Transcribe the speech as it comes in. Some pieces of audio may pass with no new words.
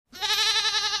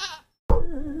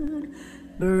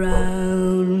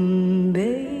Brown babe.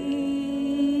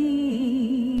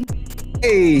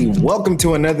 Hey, welcome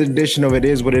to another edition of It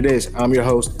Is What It Is. I'm your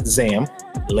host, Zam.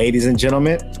 Ladies and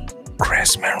gentlemen,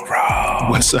 Chris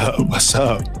Monroe. What's up? What's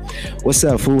up? What's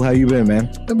up, fool? How you been,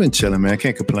 man? I've been chilling, man.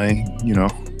 Can't complain. You know,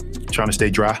 trying to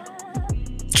stay dry.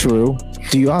 True.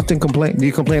 Do you often complain? Do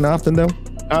you complain often, though?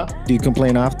 Do you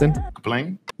complain often?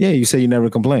 Complain? Yeah, you say you never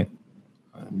complain.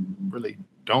 I really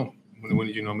don't. When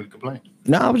did you know me to complain?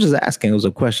 No, I was just asking. It was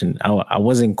a question. I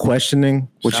wasn't questioning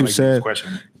what you said,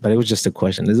 but it was just a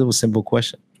question. This is a simple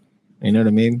question. You know what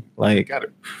I mean? Like,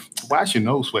 why is your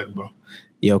nose sweating, bro?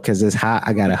 Yo, because it's hot.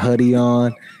 I got a hoodie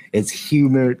on. It's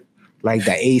humid. Like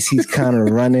the AC's kind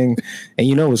of running. And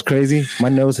you know what's crazy? My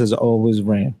nose has always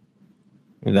ran.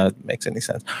 If that makes any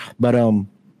sense. But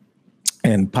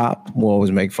and Pop will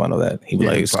always make fun of that. He be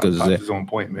like, it's because Pop is on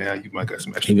point, man. You might got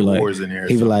some extra wars in there.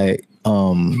 He be like,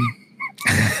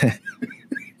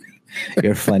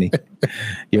 You're funny.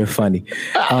 You're funny.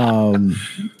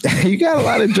 You got a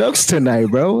lot of jokes tonight,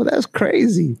 bro. That's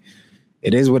crazy.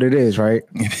 It is what it is, right?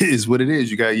 It is what it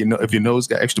is. You got, you know, if your nose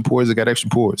got extra pores, it got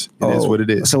extra pores. It is what it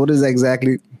is. So what is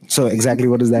exactly? So exactly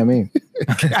what does that mean?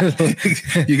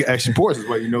 You got extra pores. That's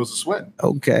why your nose is sweating.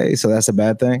 Okay, so that's a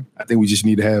bad thing. I think we just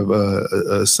need to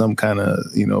have some kind of,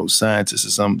 you know, scientist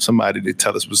or somebody to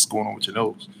tell us what's going on with your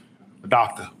nose. A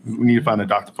doctor. We need to find a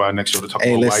doctor for our next show to talk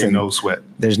about why your nose sweat.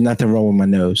 There's nothing wrong with my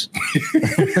nose.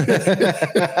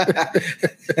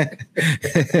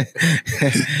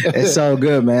 It's all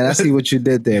good, man. I see what you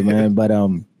did there, man. But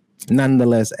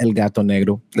nonetheless, El Gato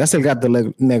Negro. That's El Gato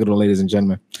Negro, ladies and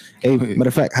gentlemen. Hey, matter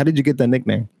of fact, how did you get that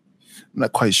nickname? I'm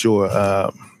not quite sure.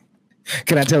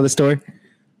 Can I tell the story?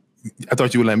 I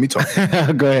thought you would let me talk.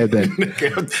 Go ahead then. Okay,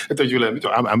 I thought you would let me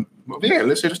talk. Yeah,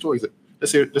 let's hear the story.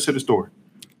 Let's hear the story.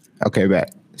 Okay, back.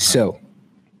 So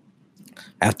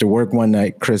after work one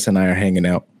night, Chris and I are hanging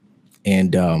out,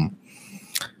 and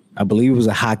I believe it was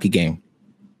a hockey game.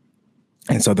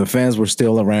 And so the fans were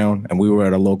still around, and we were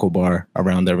at a local bar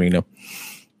around the arena.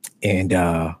 And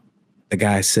the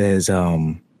guy says,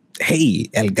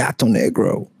 hey, El Gato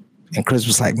Negro. And Chris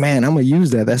was like, man, I'm going to use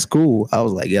that. That's cool. I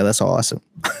was like, yeah, that's awesome.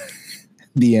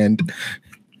 The end.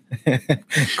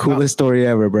 Coolest story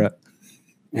ever, bro.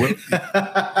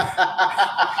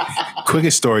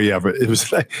 Quickest story ever. It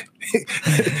was like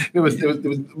there was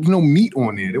no meat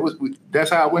on there.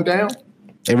 That's how it went down.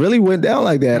 It really went down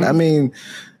like that. Mm-hmm. I mean,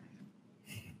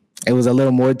 it was a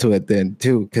little more to it then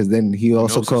too, because then he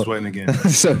also called. Again.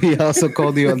 So he also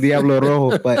called you Diablo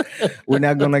Rojo, but we're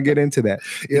not gonna get into that.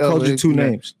 He called you two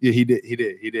names. Yeah, he did.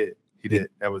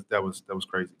 That was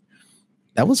crazy.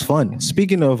 That was fun.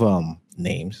 Speaking of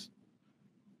names,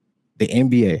 the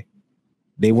NBA.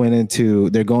 They're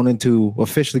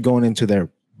officially going into their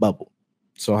bubble.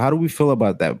 So how do we feel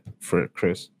about that for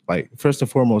Chris? Like, first and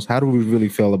foremost, how do we really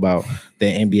feel about the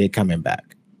NBA coming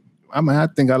back? I mean, I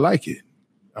think I like it.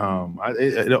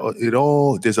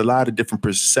 There's a lot of different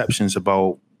perceptions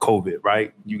about COVID,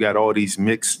 right? You got all these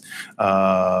mixed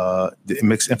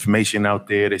information out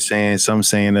there. They're saying, some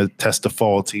saying the tests are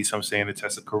faulty, some saying the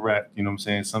tests are correct. You know what I'm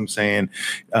saying? Some saying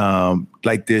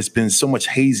like there's been so much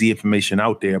hazy information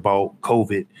out there about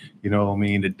COVID. You know what I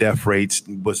mean? The death rates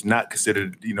was not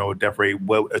considered, you know, a death rate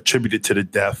well attributed to the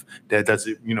death. That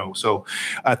doesn't, you know, so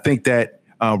I think that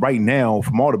right now,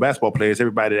 from all the basketball players,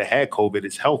 everybody that had COVID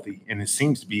is healthy, and it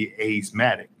seems to be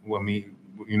asthmatic. Well, I mean,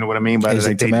 you know what I mean by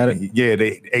asymptomatic?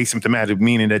 They asymptomatic,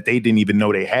 meaning that they didn't even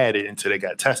know they had it until they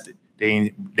got tested.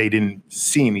 They didn't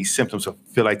see any symptoms or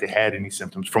feel like they had any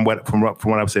symptoms from what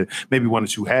I've said. Maybe one or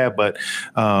two have, but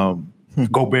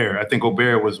Gobert. I think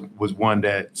Gobert was one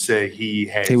that said he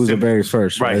had. He was symptoms. The very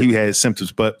first, right? He had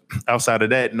symptoms, but outside of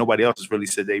that, nobody else has really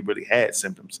said they really had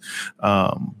symptoms.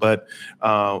 But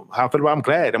how I feel about, I'm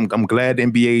glad. I'm glad the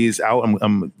NBA is out.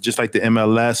 I'm just like the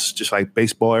MLS, just like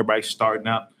baseball. Everybody's starting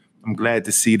up. I'm glad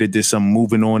to see that there's some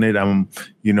moving on it.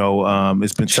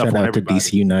 It's been tough on everybody. Shout out to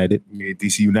DC United. Yeah,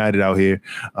 DC United out here.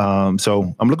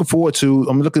 So I'm looking forward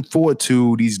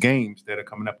to these games that are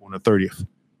coming up on the 30th.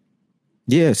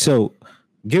 Yeah, so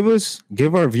give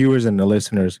our viewers and the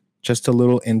listeners just a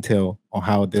little intel on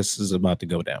how this is about to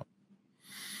go down.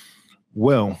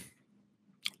 Well,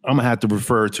 I'm gonna have to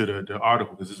refer to the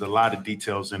article because there's a lot of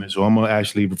details in it. So I'm gonna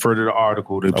actually refer to the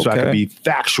article so I can be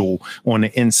factual on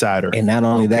the insider. And not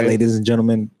only that, ladies and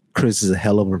gentlemen, Chris is a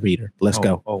hell of a reader. Let's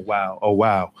go. Oh wow. All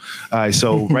right.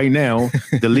 So right now,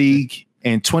 the league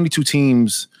and 22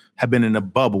 teams have been in a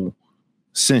bubble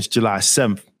since July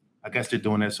 7th. I guess they're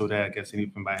doing that so that I guess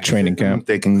anything by training camp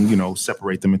they can, you know,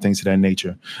 separate them and things of that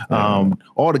nature.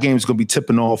 All the games are gonna be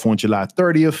tipping off on July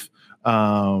 30th.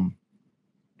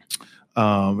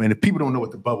 And if people don't know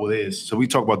what the bubble is, so we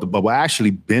talk about the bubble. I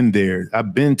actually been there.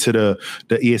 I've been to the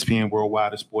ESPN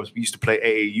Worldwide of Sports. We used to play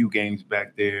AAU games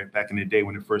back there back in the day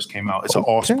when it first came out. It's an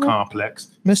awesome complex.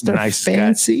 Mr. Nice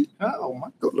Fancy. Oh my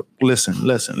God! Look, listen.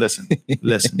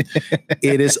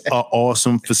 It is an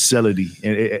awesome facility,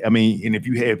 and and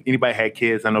if anybody had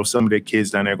kids, I know some of their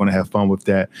kids down there are going to have fun with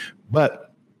that.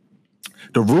 But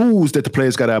the rules that the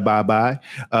players got to abide by,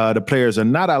 the players are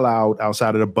not allowed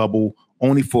outside of the bubble,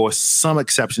 only for some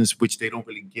exceptions, which they don't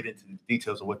really get into the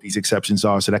details of what these exceptions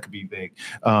are. So that could be vague.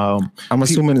 I'm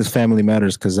assuming it's Family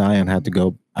Matters because Zion had to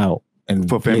go out and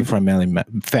for Family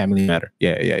Matter.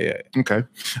 Yeah. Okay.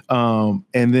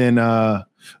 And then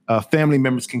family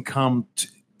members can come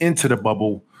into the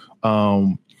bubble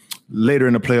later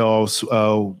in the playoffs.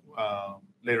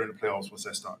 Once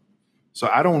that starts. So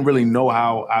I don't really know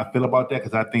how I feel about that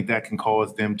because I think that can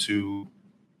cause them to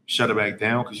shut it back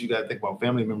down because you got to think about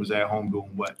family members at home doing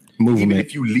what? Movement. Even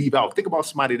if you leave out, think about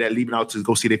somebody that leaving out to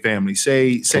go see their family.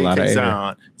 Say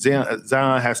Zion.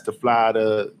 Zion has to fly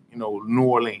to New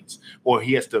Orleans, or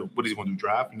he has to. What is he going to do?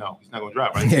 Drive? No, he's not going to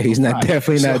drive. Right? He's not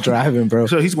definitely not driving, bro.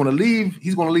 So he's going to leave.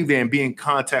 He's going to leave there and be in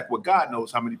contact with God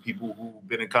knows how many people who've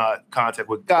been in contact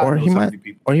with God knows how many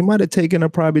people. Or he might have taken a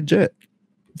private jet.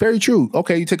 Very true.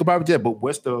 Okay, you take a private jet, but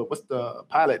what's the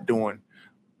pilot doing?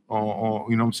 You know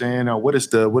what I'm saying? What is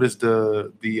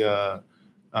the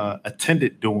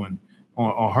attendant doing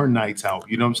on her nights out?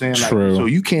 You know what I'm saying? True. So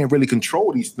you can't really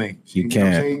control these things. You know can't.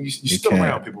 What I'm saying? You're still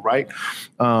around people, right?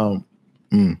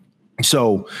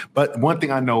 So, but one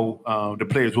thing I know, the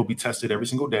players will be tested every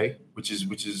single day, which is.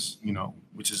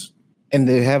 And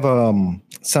they have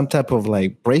some type of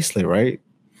like bracelet, right?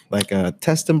 Like a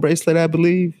testing bracelet, I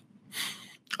believe.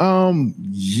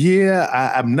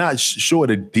 Yeah, I'm not sure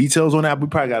the details on that. We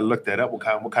probably got to look that up.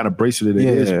 What kind of bracelet it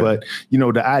is, but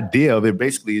the idea of it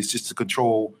basically is just to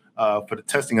control for the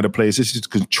testing of the players. It's just to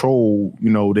control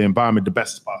the environment the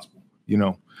best as possible.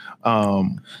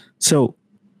 So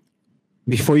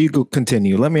before you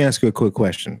continue, let me ask you a quick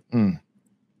question.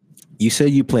 You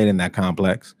said you played in that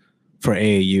complex for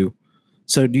AAU.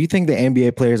 So do you think the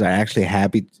NBA players are actually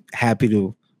happy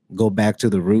to go back to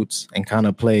the roots and kind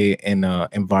of play in an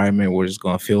environment where it's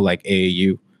going to feel like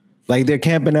AAU? Like they're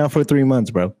camping out for 3 months,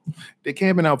 bro. They're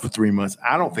camping out for 3 months.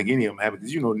 I don't think any of them have it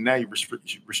because, now you're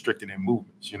restricting their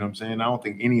movements. You know what I'm saying? I don't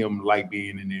think any of them like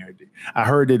being in there. I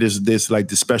heard that there's like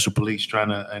the special police trying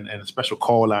to, and a special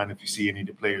call line if you see any of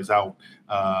the players out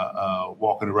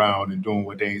walking around and doing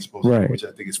what they ain't supposed to do, which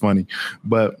I think is funny.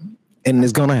 And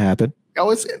it's going to happen.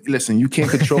 Listen, you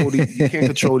can't control these. You can't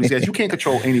control these guys. You can't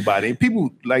control anybody. And people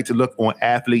like to look on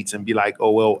athletes and be like,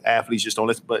 "Oh well, athletes just don't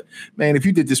listen." But man, if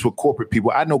you did this with corporate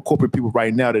people, I know corporate people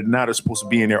right now that are not supposed to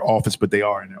be in their office, but they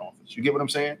are in their office. You get what I'm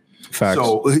saying? Facts.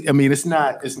 So I mean, it's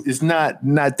not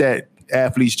that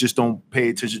athletes just don't pay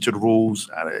attention to the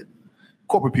rules.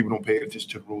 Corporate people don't pay attention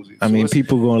to the rules either. I mean,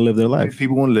 people going to live their life.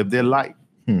 People going to live their life,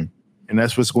 and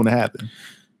that's what's going to happen.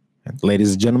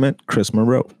 Ladies and gentlemen, Chris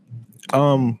Monroe.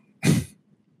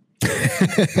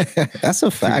 That's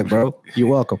a fact, bro. You're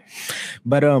welcome.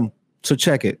 But so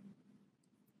check it.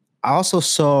 I also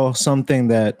saw something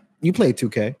that you play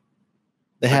 2K.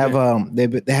 They have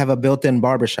they have a built-in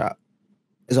barbershop.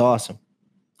 It's awesome.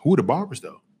 Who are the barbers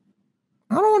though?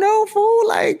 I don't know, fool.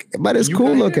 But it's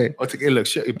cool looking. Oh, hey, look,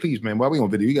 please, man. While we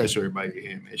on video, you gotta show everybody your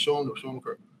hand, man. Show them the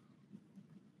curve.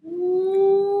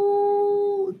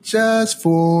 Ooh, just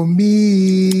for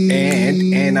me.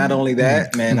 And not only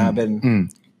that, man, I've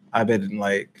been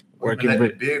like working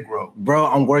big, bro.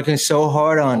 I'm working so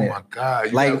hard on it. Oh my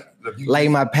God!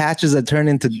 My patches are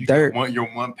turning to dirt.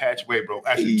 You're one patch away, bro.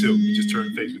 Actually, two. You just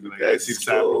turned face. I see the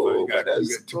side. You got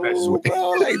two patches away.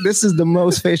 Bro, this is the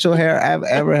most facial hair I've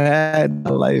ever had in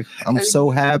my life. I'm so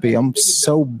happy. I'm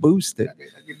so boosted.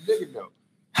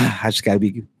 I just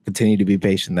gotta continue to be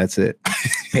patient. That's it.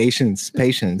 Patience.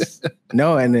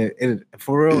 No, and it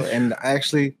for real. And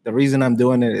actually, the reason I'm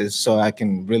doing it is so I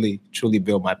can really truly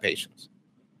build my patience,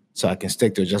 so I can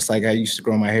stick to it. Just like I used to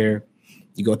grow my hair,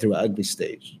 you go through an ugly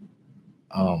stage,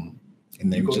 and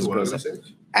then you just grow.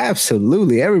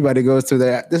 Absolutely, everybody goes through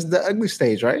that. This is the ugly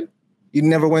stage, right? You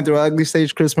never went through an ugly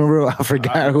stage, Chris Monroe? I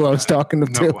forgot who I was talking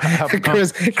to.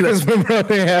 Chris Monroe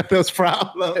didn't have those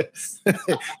problems.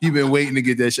 You've been waiting to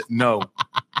get that shit. No.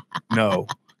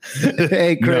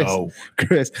 Hey,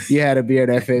 Chris, you had a beard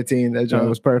at 15. That joint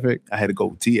was perfect. I had a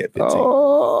goatee at 15.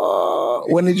 Oh,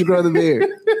 When did you grow the beard?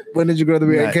 When did you grow the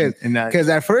beard? Not- Because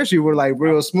at first you were like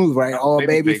real smooth, right? All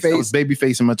baby I was face. baby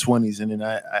face in my 20s, and then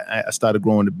I started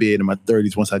growing the beard in my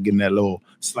 30s once I get in that little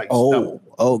slight stubble.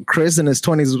 Chris in his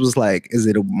 20s was like, is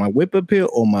it my whip appeal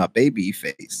or my baby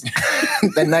face?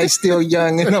 The night's still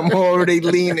young and I'm already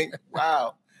leaning.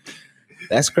 Wow.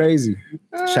 That's crazy.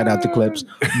 Shout out to Clips.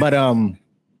 But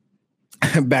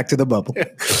back to the bubble.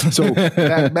 So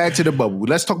back to the bubble.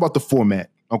 Let's talk about the format.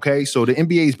 Okay, so the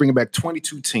NBA is bringing back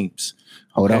 22 teams.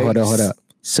 Hold up.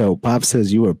 So Pop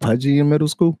says you were pudgy in middle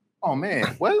school? Oh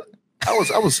man, what? I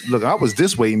was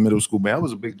this way in middle school, man. I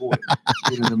was a big boy.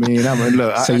 You know what I mean?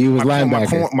 So you was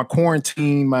linebacker. My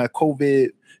quarantine, my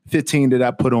COVID-15 that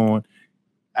I put on,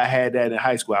 I had that in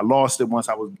high school. I lost it once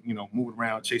I was, moving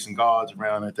around, chasing guards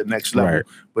around at the next level. Right.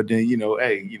 But then,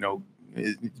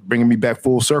 it's bringing me back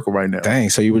full circle right now. Dang,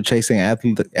 so you were chasing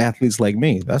athletes like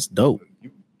me. That's dope.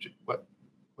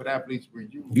 What athletes were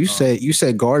you? You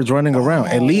said guards running around,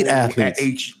 elite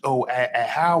athletes. At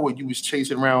Howard, you was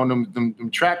chasing around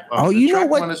them track. You know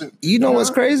what? You know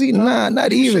what's crazy? Nah,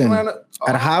 not even.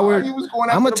 At Howard,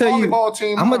 I'm gonna tell you.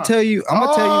 I'm gonna tell you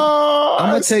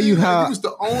how. You was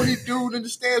the only dude in the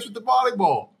stands with the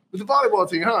volleyball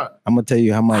team, huh? I'm gonna tell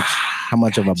you how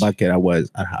much of a bucket I was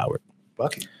at Howard.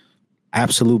 Bucket.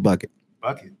 Absolute bucket.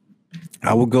 Bucket.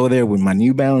 I would go there with my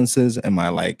New Balances and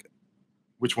my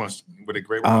Which ones? Were they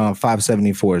gray ones?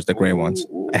 574s, the gray ones.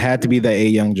 It had to be the A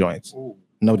Young joints.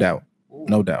 No doubt.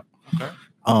 No doubt. Okay.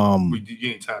 You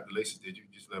ain't tied the laces, did you?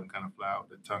 Just let them kind of fly out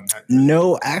the tongue?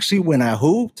 No, actually, when I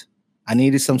hooped, I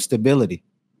needed some stability.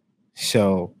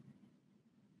 So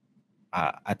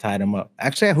I tied them up.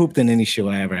 Actually, I hooped in any shoe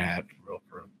I ever had,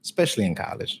 especially in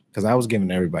college, because I was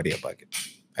giving everybody a bucket.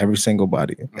 Every single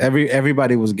body.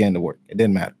 Everybody was getting to work. It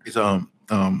didn't matter. Is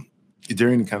there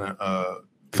any kind of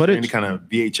footage? Any kind of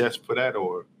VHS for that,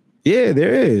 or? Yeah,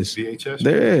 there is. VHS?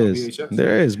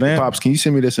 There is, man. Pops, can you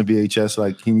send me this in VHS?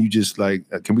 Like, can you just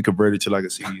can we convert it to like a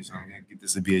CD? So get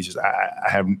this in VHS. I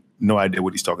have no idea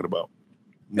what he's talking about.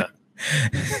 None.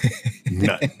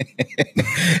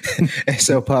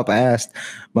 So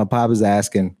my pop is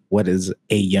asking, what does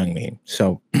A Young mean?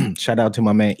 So shout out to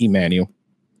my man Emmanuel.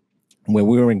 When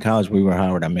we were in college, we were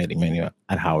Howard. I met Emmanuel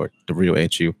at Howard, the real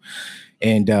HU.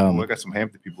 And I got some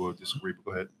Hampton people who disagree, but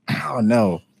go ahead. Oh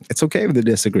no, it's okay if they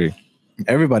disagree.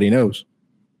 Everybody knows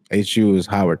HU is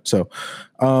Howard. So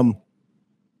my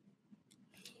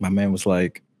man was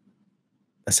like,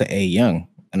 that's an A Young.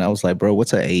 And I was like, bro,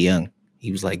 what's an A Young?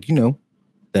 He was like, the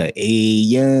A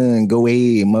Young, go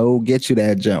ahead, Mo, get you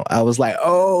that jump. I was like,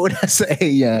 oh, that's A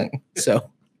Young. So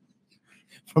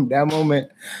from that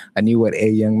moment, I knew what A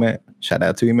Young meant. Shout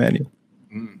out to Emmanuel.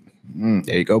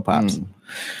 There you go, Pops.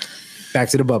 Back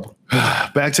to the bubble.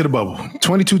 Back to the bubble.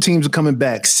 22 teams are coming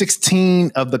back.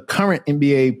 16 of the current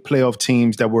NBA playoff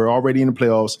teams that were already in the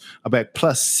playoffs are back,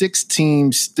 plus 6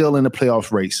 teams still in the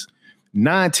playoff race.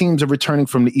 9 teams are returning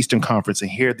from the Eastern Conference, and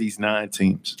here are these 9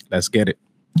 teams. Let's get it.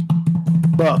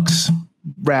 Bucks,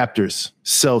 Raptors,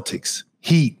 Celtics,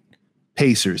 Heat,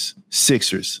 Pacers,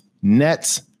 Sixers,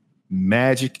 Nets,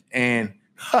 Magic, and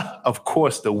of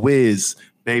course the Wiz,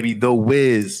 baby, the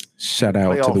Wiz. Shout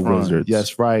out to the Wizards.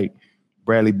 Yes, right.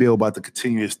 Bradley Beal about to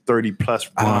continue his 30-plus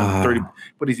run. 30.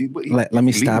 What is he? Let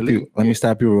me stop you. Let me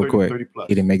stop you real quick.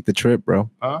 He didn't make the trip, bro.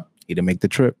 Huh? He didn't make the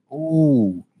trip.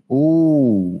 Ooh,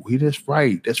 that's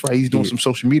right. That's right. He's doing some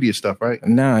social media stuff, right?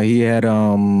 Nah, he had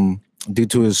due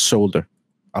to his shoulder.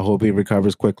 I hope he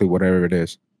recovers quickly, whatever it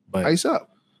is. But ice up.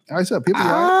 He'll be all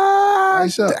right.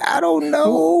 Ice up. I don't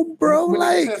know, bro. When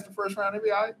the first round, he'll be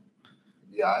all right.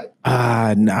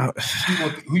 No.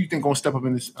 Who you think gonna step up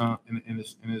in this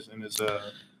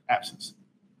absence?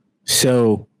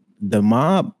 So the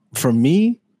mob, for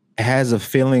me, has a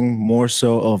feeling more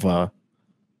so of a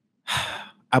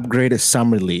upgraded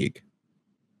summer league.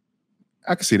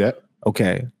 I can see that.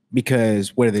 Okay, because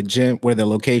where the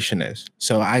location is.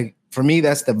 So for me,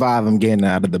 that's the vibe I'm getting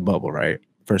out of the bubble, right?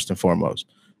 First and foremost.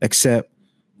 Except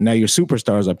now your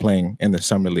superstars are playing in the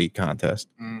summer league contest.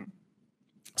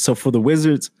 So for the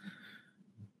Wizards,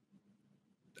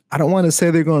 I don't want to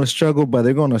say they're going to struggle, but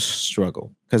they're going to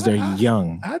struggle because they're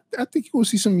young. I think you will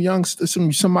see some young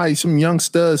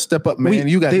studs step up, man.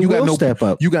 You got no step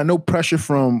up. You got no pressure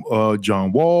from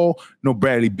John Wall, no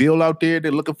Bradley Beal out there.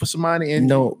 They're looking for somebody. And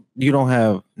no, you don't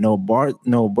have no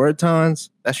Bertans.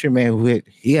 That's your man who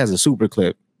he has a super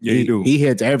clip. Yeah, he do. He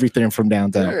hits everything from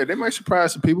downtown. Yeah, they might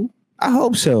surprise some people. I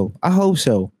hope so.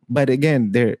 But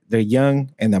again, they're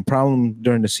young, and the problem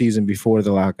during the season before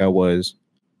the lockout was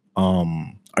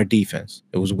our defense.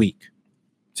 It was weak.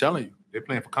 I'm telling you, they're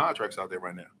playing for contracts out there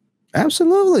right now.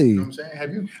 Absolutely. You know what I'm saying?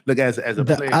 Have you look as a The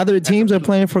player? other teams are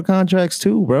playing for contracts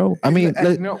too, bro. I mean,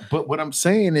 No, but what I'm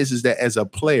saying is that as a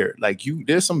player, like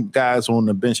there's some guys on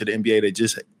the bench of the NBA that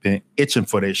just been itching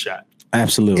for their shot.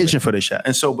 Absolutely. Itching for their shot.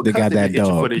 And so because they've been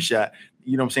itching for their shot,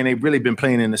 you know what I'm saying? They've really been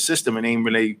playing in the system and ain't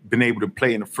really been able to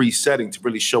play in a free setting to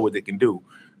really show what they can do.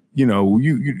 You know,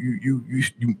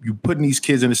 you putting these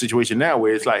kids in a situation now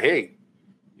where it's like, hey,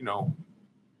 you know,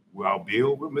 well,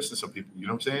 Bill, we're missing some people. You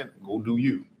know what I'm saying? Go do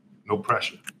you. No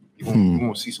pressure. You're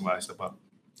gonna see somebody step up.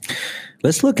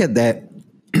 Let's look at that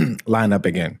lineup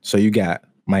again. So you got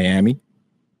Miami,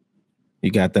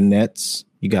 you got the Nets,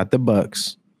 you got the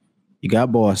Bucks, you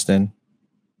got Boston,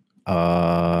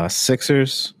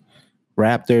 Sixers,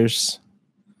 Raptors.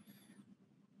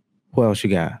 Who else you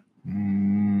got?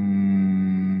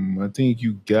 I think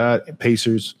you got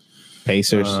Pacers.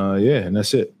 Yeah, and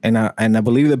that's it. And I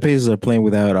believe the Pacers are playing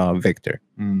without Victor.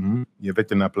 Mm-hmm. Yeah,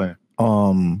 Victor not playing.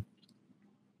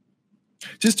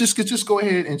 Just go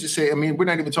ahead and just say. I mean, we're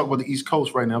not even talking about the East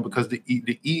Coast right now because the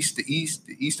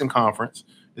Eastern Conference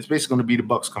is basically going to be the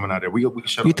Bucks coming out there. We can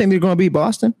shut. You think they're going to beat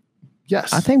Boston?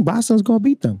 Yes, I think Boston's going to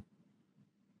beat them.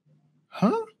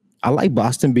 Huh? I like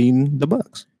Boston beating the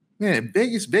Bucks. Man,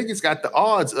 Vegas got the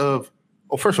odds of.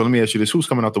 Oh, first of all, let me ask you this: who's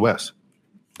coming out the West?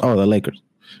 Oh, the Lakers.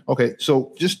 Okay,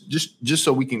 so just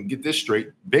so we can get this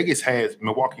straight, Vegas has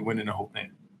Milwaukee winning the whole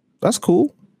thing. That's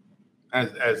cool. As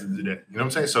of today, you know what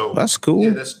I'm saying? So that's cool.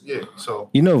 Yeah, So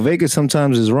Vegas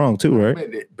sometimes is wrong too,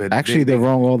 right? But actually, they're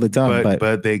wrong all the time.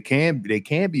 But they can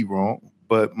be wrong.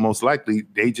 But most likely,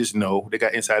 they just know they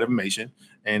got inside information,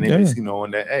 and they basically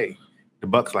knowing that hey, the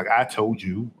Bucks, like I told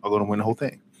you, are going to win the whole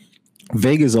thing.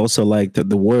 Vegas also like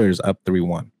the Warriors up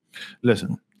 3-1.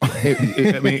 Listen,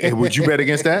 I mean, would you bet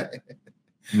against that?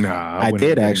 Nah, I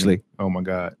did actually. Oh my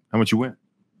God, how much you win?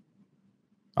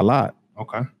 A lot.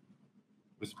 Okay.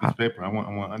 What's the paper?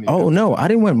 I need no, I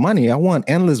didn't win money. I want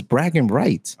endless bragging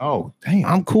rights. Oh, damn.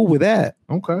 I'm cool with that.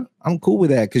 Okay. I'm cool with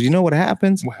that because you know what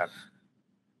happens? What happened?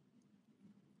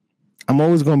 I'm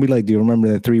always gonna be like, do you remember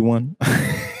that 3-1?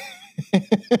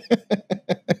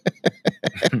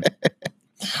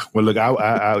 Well, look,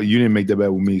 I you didn't make that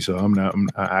bet with me, so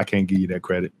I can't give you that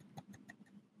credit.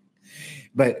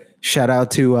 But shout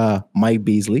out to Mike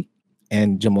Beasley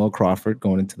and Jamal Crawford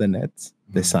going into the Nets.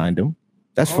 They signed him.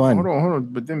 That's fun. Hold on.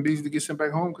 But then Beasley gets sent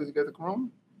back home because he got the corona?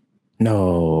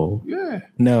 No. Yeah.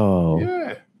 No.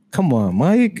 Yeah. Come on,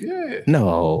 Mike. Yeah.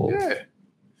 No. Yeah.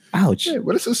 Ouch. Yeah,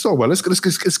 but it's so well. Let's get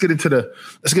into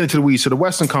the weeds. So the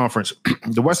Western Conference,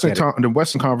 the Western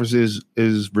Conference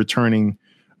is returning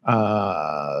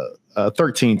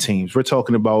 13 teams. We're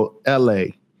talking about LA,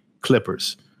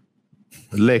 Clippers,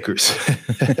 Lakers,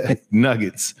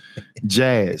 Nuggets,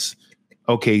 Jazz,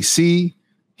 OKC,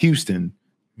 Houston,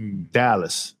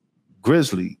 Dallas,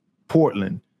 Grizzly,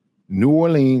 Portland, New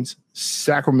Orleans,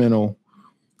 Sacramento,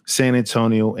 San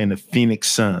Antonio, and the Phoenix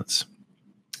Suns.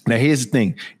 Now, here's the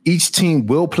thing. Each team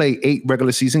will play 8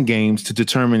 regular season games to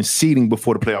determine seeding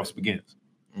before the playoffs begins.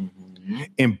 Mm-hmm.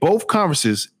 In both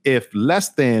conferences, if less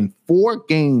than 4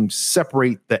 games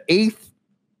separate the 8th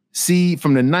seed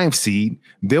from the 9th seed,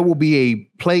 there will be a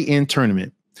play-in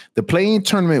tournament. The play-in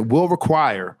tournament will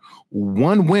require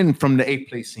 1 win from the 8th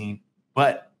place team,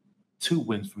 but 2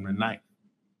 wins from the 9th.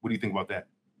 What do you think about that?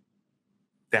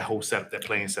 That whole setup, that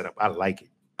play-in setup. I like it.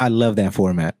 I love that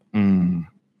format.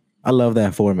 I love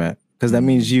that format because that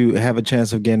means you have a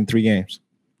chance of getting 3 games.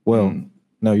 Well,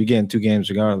 no, you're getting 2 games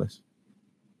regardless.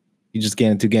 You're just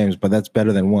getting 2 games, but that's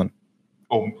better than 1.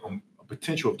 Oh, a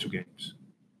potential of 2 games.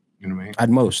 You know what I mean? At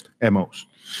most.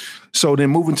 So then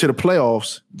moving to the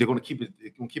playoffs, they're going to keep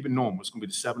it normal. It's going to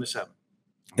be the 7-7. Okay?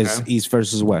 It's East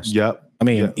versus West. Yep. I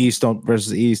mean, East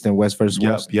versus East and West versus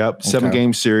West. Yep.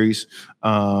 7-game series.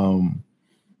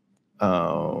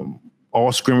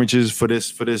 All scrimmages for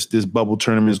this bubble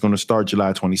tournament is going to start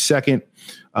July 22nd.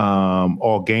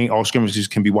 All scrimmages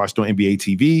can be watched on NBA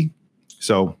TV.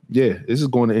 So yeah, this is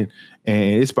going to,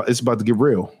 and it's about to get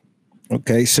real.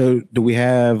 Okay, so do we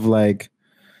have like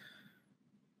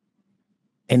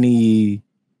any?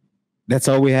 That's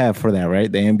all we have for that,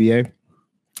 right? The NBA,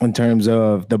 in terms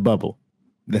of the bubble,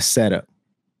 the setup,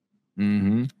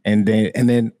 and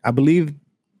then I believe,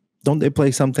 don't they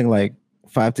play something like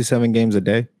 5 to 7 games a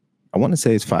day? I want to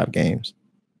say it's 5 games.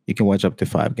 You can watch up to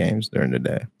 5 games during the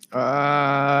day.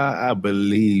 I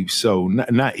believe so.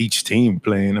 Not each team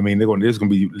playing. I mean, there's going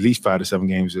to be at least 5 to 7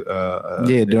 games.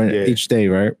 During each day,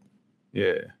 right?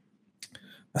 Yeah,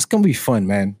 that's going to be fun,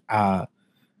 man.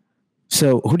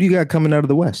 So who do you got coming out of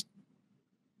the West?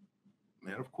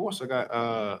 Man, of course I got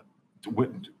to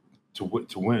win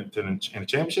in the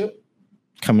championship.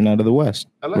 Coming out of the West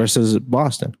LA. versus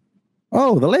Boston.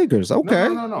 Oh, the Lakers. Okay.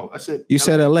 No. I said You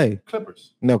said LA.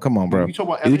 Clippers. No, come on, bro. You talk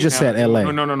about LA You just said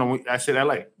LA. No. I said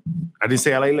LA. I didn't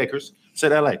say LA Lakers. I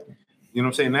said LA. You know what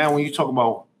I'm saying? Now when you talk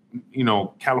about, you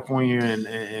know, California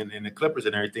and the Clippers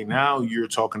and everything, now you're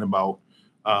talking about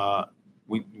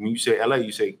when you say LA,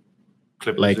 you say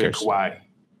Clippers Lakers. and Kawhi.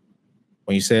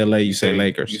 When you say LA, you say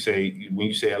Lakers. You say when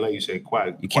you say LA, you say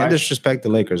Kawhi. You can't disrespect the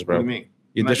Lakers, bro. What do you mean?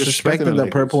 You're disrespecting the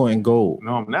purple and gold.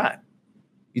 No, I'm not.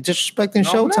 You're disrespecting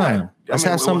Showtime. Let's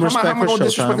have some respect for Showtime.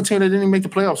 Disrespect a team that didn't make the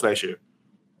playoffs last year.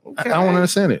 Okay. I don't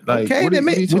understand it. Like, okay,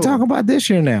 we're talking about this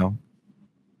year now.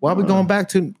 Why are we going back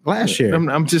to last year?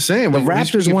 I'm just saying. The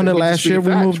Raptors won it last year.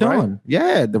 We moved on.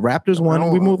 Yeah, the Raptors won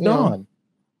and we moved on.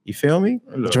 You feel me?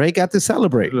 Look, Drake got to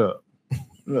celebrate. Look,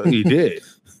 he did.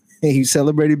 He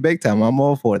celebrated big time. I'm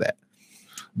all for that.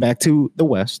 Back to the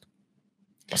West.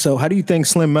 So how do you think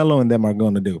Slim Melo and them are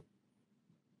going to do?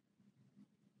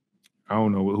 I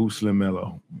don't know who's Slim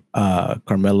Melo.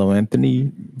 Carmelo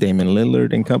Anthony, Damian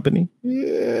Lillard and company.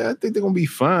 Yeah, I think they're gonna be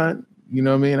fine. You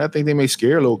know what I mean? I think they may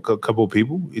scare a couple of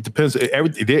people. It depends.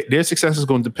 Their success is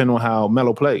going to depend on how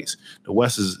Melo plays. The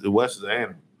West is an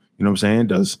animal. You know what I'm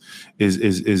saying?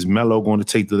 Is Melo going to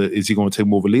take is he going to take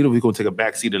more of a lead, or is he going to take a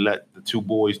backseat to let the two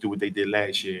boys do what they did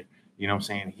last year? You know what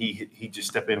I'm saying? He just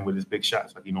step in with his big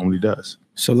shots like he normally does.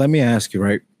 So let me ask you,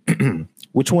 right?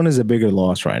 Which one is a bigger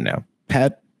loss right now?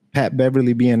 Pat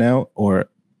Beverly being out or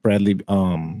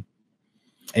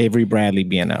Avery Bradley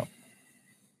being out?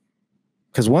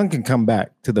 Because one can come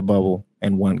back to the bubble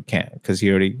and one can't because he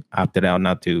already opted out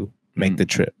not to make the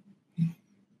trip.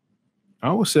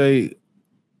 I would say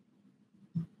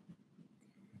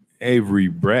Avery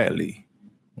Bradley.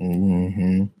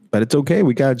 Mm-hmm. But it's okay.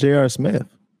 We got J.R. Smith.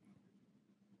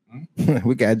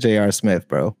 We got J.R. Smith,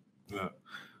 bro. Look,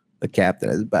 the captain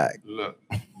is back. Look,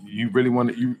 you really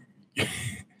want to...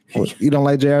 You don't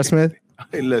like J.R. Smith?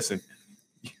 Hey, listen.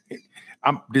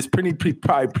 There's probably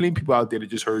plenty of people out there that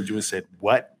just heard you and said,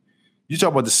 "What? You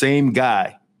talk about the same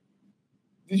guy?"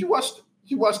 Did you watch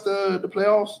the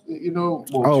playoffs? You know,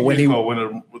 well,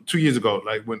 2 years ago,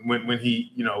 like when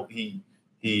he, you know, he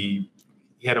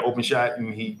had an open shot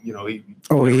and he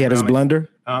had his blunder.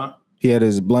 He had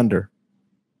his blunder.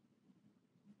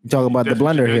 You talk about the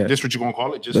blunder here. That's what you're gonna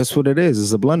call it? That's what it is.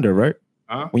 It's a blunder, right?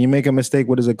 When you make a mistake,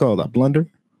 what is it called? A blunder?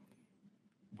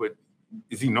 But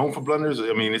is he known for blunders?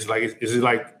 I mean, is it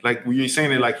like when you're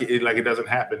saying it like it doesn't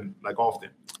happen like often?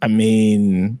 I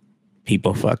mean,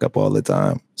 people fuck up all the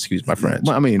time. Excuse my French.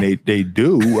 Well, I mean, they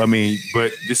do. I mean,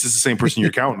 but this is the same person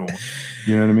you're counting on.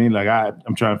 You know what I mean? Like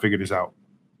I'm trying to figure this out.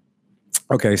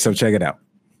 Okay, so check it out.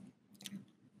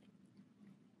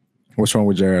 What's wrong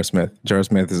with J.R. Smith? J.R.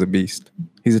 Smith is a beast.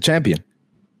 He's a champion.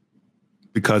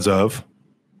 Because of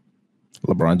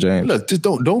LeBron James. Look, just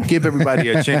don't give everybody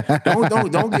a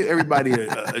don't give everybody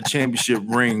a championship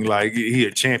ring like he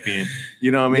a champion.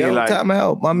 You know what I mean? Like, time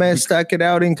out. My man stuck it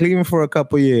out in Cleveland for a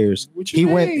couple years. He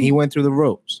went through the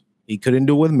ropes. He couldn't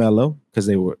do it with Melo because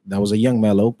that was a young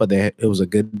Melo, but it was a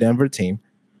good Denver team.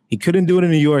 He couldn't do it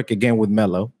in New York again with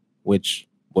Melo, which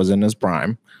was in his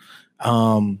prime.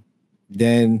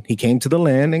 Then he came to the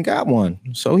land and got one.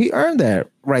 So he earned that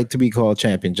right to be called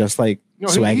champion, just like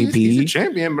Swaggy P. He's a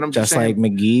champion, but I'm just saying,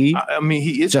 like McGee. I mean,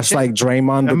 he is just like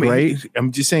Draymond the Great.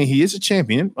 I'm just saying he is a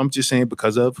champion. I'm just saying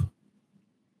because of.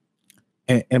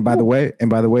 And by the way,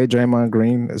 Draymond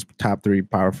Green is top 3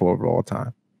 power forward of all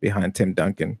time, behind Tim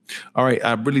Duncan. All right,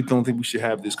 I really don't think we should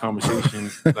have this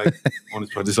conversation like on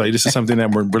this podcast. Like, this is something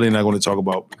that we're really not going to talk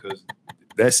about because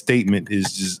that statement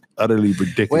is just utterly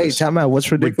ridiculous. Wait, time out.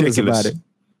 What's ridiculous about it?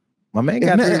 My man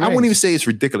got I wouldn't even say it's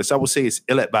ridiculous. I would say it's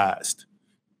ill-advised.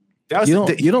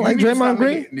 You don't like Draymond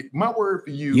Green? My word for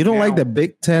you. You don't like the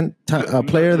Big Ten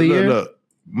player of the year? Look,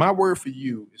 my word for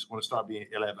you is going to start being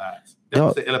ill-advised.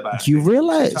 That's the ill-advised. You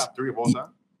realize top 3 of all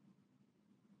time?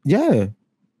 Yeah,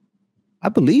 I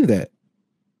believe that.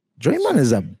 Draymond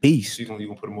is a beast. So you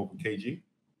gonna put him over KG?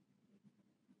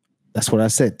 That's what I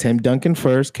said. Tim Duncan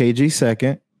first, KG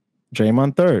second,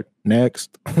 Draymond third.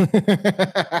 Next.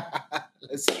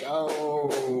 Let's go.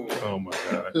 Oh my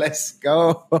God. Let's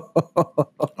go.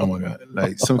 Oh my God.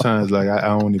 Like sometimes like I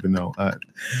don't even know. Yeah.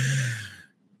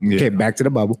 Okay, back to the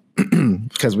bubble.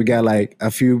 Because we got like a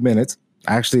few minutes.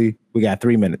 Actually, we got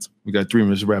 3 minutes. We got 3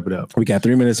 minutes to wrap it up.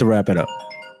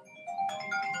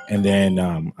 And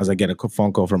then as I get a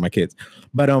phone call from my kids.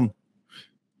 But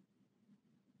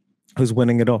who's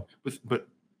winning it all? But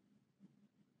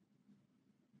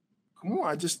come on,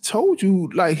 I just told you,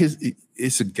 like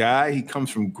it's a guy. He comes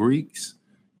from Greeks.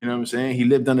 You know what I'm saying? He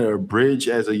lived under a bridge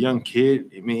as a young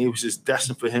kid. I mean, it was just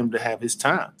destined for him to have his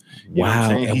time. You know what I'm Wow.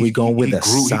 saying? And we're going with a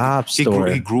sob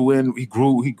story. He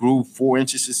grew 4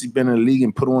 inches since he's been in the league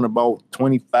and put on about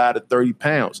 25 to 30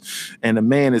 pounds. And the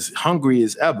man is hungry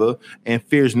as ever and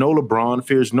fears no LeBron,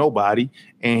 fears nobody.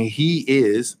 And he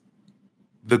is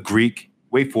the Greek,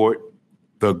 wait for it,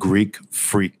 the Greek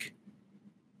freak.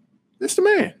 That's the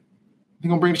man. He's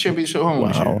going to bring the championship home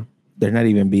this year. They're not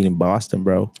even beating Boston,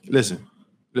 bro. Listen.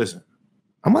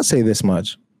 I'm going to say this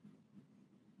much.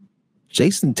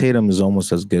 Jason Tatum is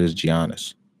almost as good as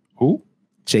Giannis. Who?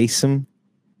 Jason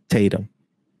Tatum.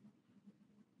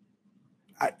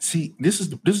 I see. This is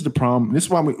the problem. This is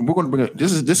why we're going to bring up.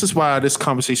 This is why this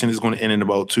conversation is going to end in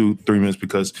about 2-3 minutes,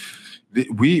 because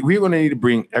we're going to need to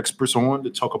bring experts on to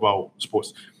talk about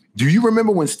sports. Do you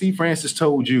remember when Steve Francis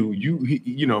told you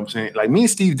know what I'm saying? Like, me and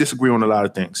Steve disagree on a lot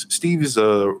of things. Steve is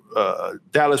a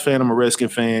Dallas fan. I'm a Redskin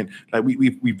fan. Like,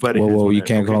 we butted. Whoa, you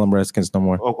can't call them Redskins no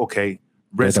more. Oh, okay.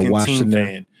 Redskin team fan.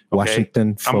 Okay?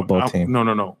 Washington football team.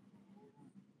 No.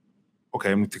 Okay,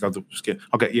 let me take out the skin.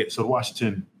 Okay, yeah. So the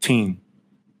Washington team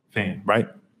fan, right?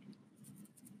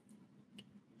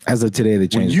 As of today, they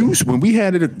changed. When we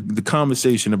had the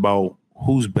conversation about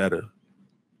who's better,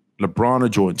 LeBron or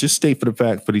Jordan, just state for the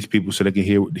fact for these people so they can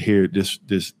hear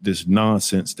this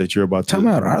nonsense that you're about to. Talk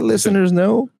about our listeners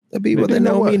know. The people that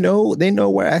know me know. They know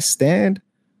where I stand.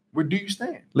 Where do you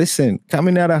stand? Listen,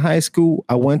 coming out of high school,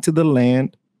 I went to the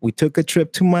land. We took a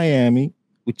trip to Miami.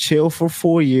 We chilled for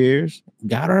 4 years.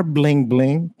 Got our bling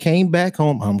bling. Came back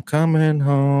home. I'm coming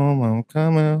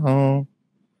home.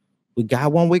 We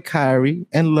got one with Kyrie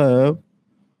and Love.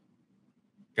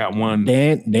 Got one.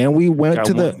 Then we went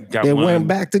went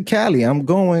back to Cali. I'm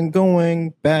going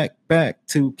back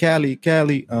to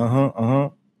Cali.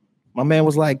 My man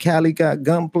was like, Cali got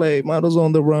gunplay, models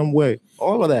on the runway.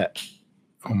 All of that.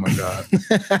 Oh my God.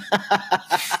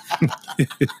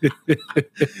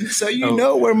 So you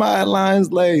know where my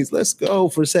lines lays. Let's go.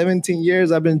 For 17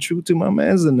 years, I've been true to my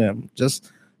mans and them.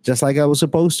 Just like I was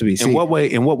supposed to be. In what way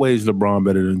is LeBron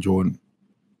better than Jordan?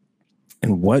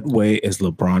 In what way is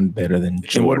LeBron better than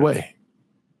Jordan? In what way?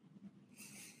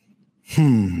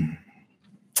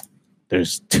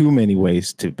 There's too many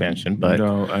ways to mention, but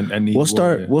I need we'll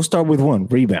start with one.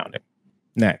 Rebounding.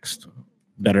 Next.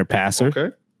 Better passer. Okay.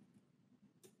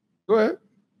 Go ahead.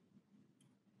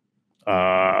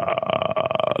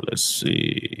 Let's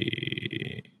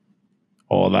see.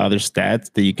 All the other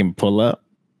stats that you can pull up.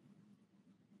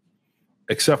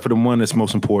 Except for the one that's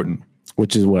most important.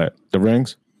 Which is what? The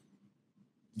rings?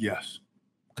 Yes.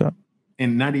 Okay.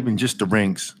 And not even just the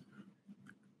rings.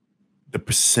 The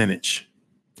percentage.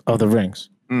 Of the rings.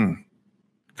 Who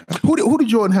did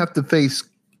Jordan have to face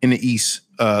in the East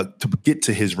to get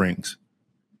to his rings?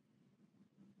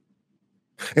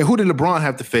 And who did LeBron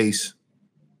have to face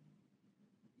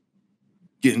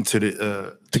getting to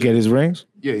the to get his rings?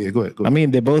 Yeah, go ahead. I mean,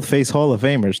 they both face Hall of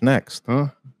Famers next. Huh?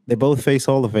 They both face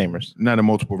Hall of Famers. Not in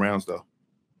multiple rounds, though.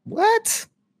 What?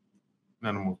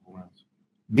 Not in multiple rounds.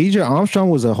 B.J.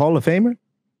 Armstrong was a Hall of Famer?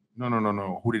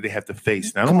 No. Who did they have to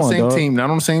face? Not on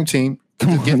the same team.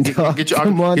 Get your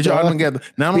argument together.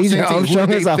 Not on the same team.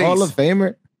 Armstrong is a Hall of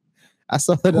Famer? I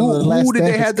saw that on the last Who did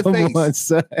they have to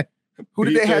face? Who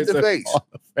did they have to face? Hall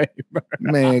of Famer.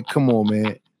 Man, come on,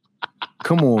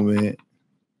 man.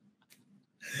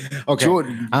 Okay,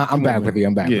 Jordan, I'm back with you.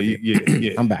 I'm back with you.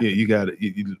 Yeah. I'm back. Yeah, you got it.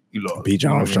 You lost. B.J.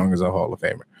 Armstrong is a Hall of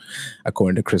Famer,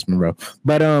 according to Chris Monroe.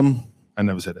 But I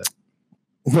never said that.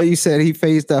 But you said he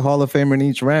faced a Hall of Famer in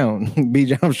each round.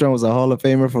 B.J. Armstrong was a Hall of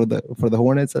Famer for the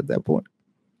Hornets at that point.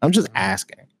 I'm just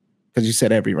asking because you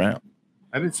said every round.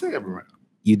 I didn't say every round.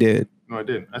 You did. No, I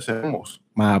didn't. I said almost.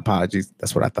 My apologies.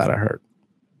 That's what I thought I heard.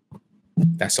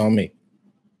 That's on me.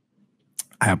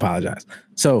 I apologize.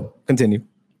 So continue.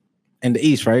 In the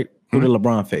East, right? Who did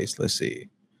LeBron face? Let's see.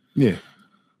 Yeah.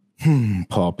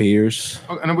 Paul Pierce.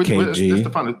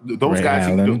 KG.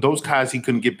 Those guys he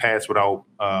couldn't get past without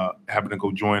having to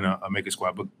go join a maker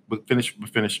squad. But finish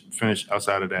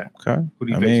outside of that. Okay. Who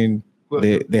do you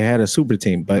face? They had a super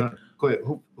team, but go ahead.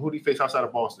 Who do you face outside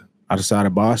of Boston? Outside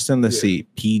of Boston, let's see.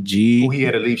 PG. Who he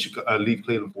had to leave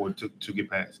Cleveland for to get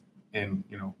past, and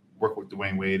work with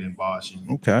Dwayne Wade and Bosh.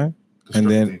 Okay. And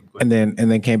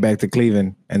then came back to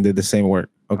Cleveland and did the same work.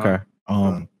 Okay.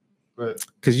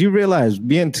 Because you realize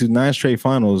being to 9 straight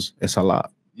finals, it's a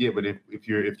lot. Yeah, but if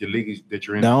your league is that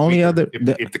you're in,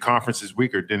 if the conference is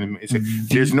weaker, then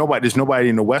there's nobody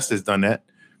in the West that's done that.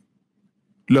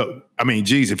 Look, I mean,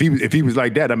 geez, if he was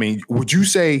like that, I mean, would you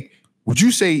say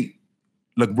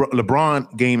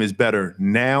LeBron game is better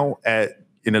now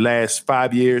in the last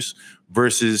 5 years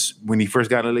versus when he first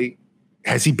got in the league?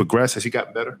 has he progressed? Has he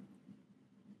gotten better?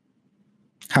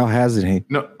 How hasn't he?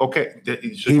 No. Okay.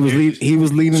 He was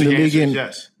leading so the your league answer in. is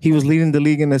yes. He was leading the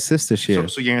league in assists this year.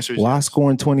 So your answer is while yes.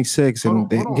 scoring 26 and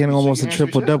Hold on. getting So almost a your answer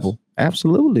is triple double.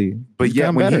 Absolutely. But He's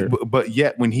gotten better.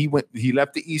 when he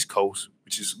left the East Coast,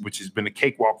 which has been a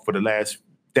cakewalk for the last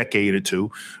decade or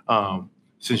two,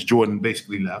 since Jordan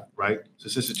basically left, right? So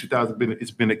since the 2000,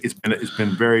 it's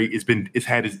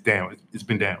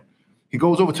been down. He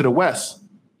goes over to the West.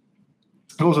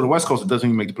 He goes to the West Coast. It doesn't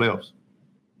even make the playoffs.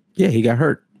 Yeah, he got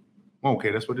hurt.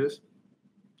 Okay, that's what it is.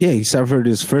 Yeah, he suffered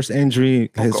his first injury,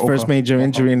 first major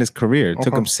injury in his career. It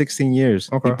took him 16 years.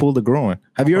 He pulled a groin.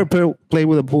 Have you ever played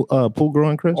with a pull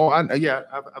groin, Chris? Oh, I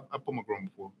pulled my groin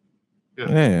before.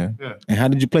 Yeah. And how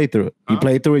did you play through it? You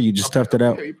played through it? You just toughed it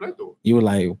out? Yeah, you played through it. You were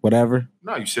like, whatever?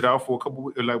 No, you sit out for a couple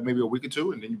weeks, like maybe a week or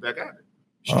two, and then you back at it.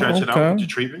 Stretch it out with your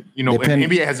treatment. You know, and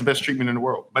NBA has the best treatment in the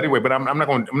world. But anyway, I'm not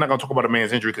going to talk about a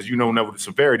man's injury because you don't know the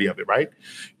severity of it, right?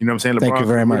 You know what I'm saying? Thank you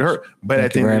very much. Hurt. But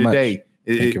at the end of the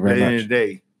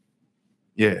day,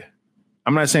 yeah.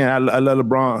 I'm not saying I love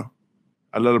LeBron.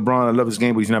 I love his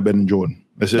game, but he's not better than Jordan.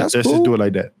 Let's just do it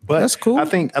like that. But that's cool. I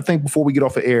think before we get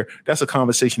off the air, that's a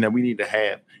conversation that we need to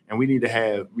have, and we need to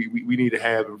have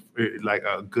like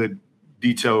a good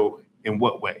detail in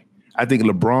what way. I think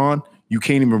LeBron, you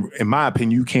can't even, in my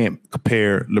opinion, you can't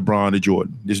compare LeBron to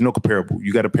Jordan. There's no comparable.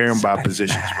 You got to pair them by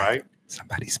positions, right?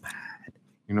 Somebody's mad.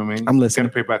 You know what I mean? I'm listening.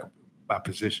 You got to pair by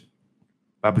position.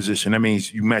 By position. That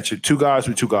means you match it 2 guards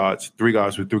with 2 guards, 3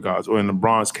 guards with 3 guards. Or in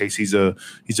LeBron's case, he's a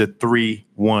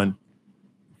 3-1-4.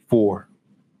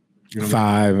 You know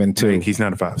 5 and 2. He's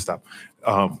not a 5. Stop.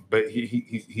 But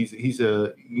he's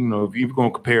a, you know, if you're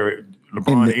going to compare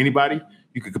LeBron to anybody,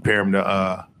 you could compare him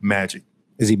to Magic.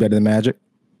 Is he better than Magic?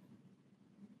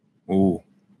 Oh,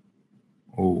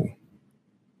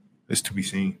 it's to be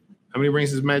seen. How many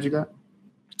rings does Magic got?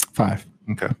 5.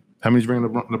 Okay. How many rings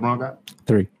LeBron got?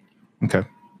 3. Okay.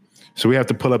 So we have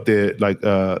to pull up the like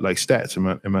stats.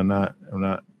 Am I not?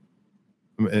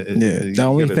 The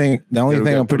only thing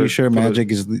I'm pretty sure Magic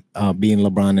is being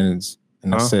LeBron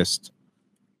in assist.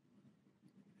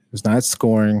 It's not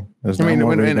scoring. I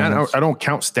don't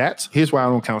count stats. Here's why I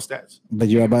don't count stats. But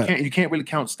you can't really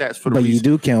count stats for the But reason. you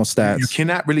do count stats. You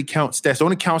cannot really count stats. The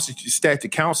only stat that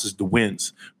counts is the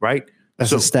wins, right?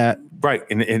 That's a stat, right?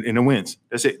 In the wins.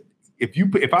 That's it. If you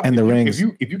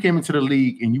came into the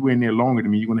league and you were in there longer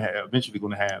than me, you're eventually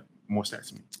going to have more stats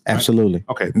than me. Right? Absolutely.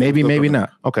 Okay. Maybe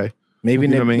not. Okay. Maybe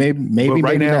not.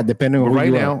 Depending on who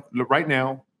you are. Right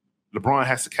now, LeBron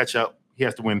has to catch up. He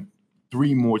has to win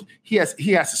 3 more. He has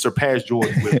to surpass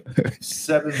Jordan with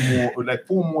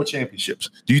 4 more championships.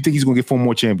 Do you think he's going to get 4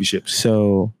 more championships?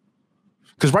 So,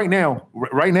 because right now,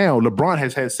 LeBron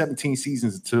has had 17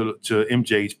 seasons to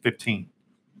MJ's 15.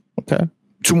 Okay.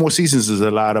 2 more seasons is a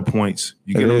lot of points.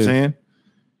 You get what I'm saying?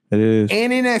 It is.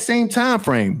 And in that same time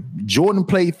frame, Jordan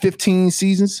played 15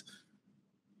 seasons.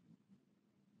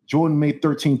 Jordan made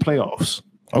 13 playoffs.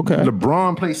 Okay.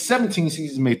 LeBron played 17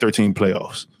 seasons, made 13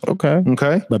 playoffs. Okay.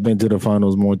 But been to the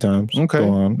finals more times. Okay. Go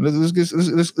on. Let's get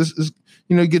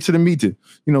to the meat. Season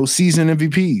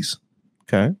MVPs.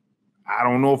 Okay. I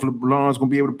don't know if LeBron's going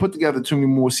to be able to put together too many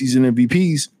more season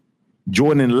MVPs.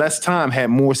 Jordan in less time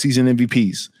had more season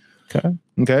MVPs.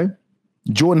 Okay.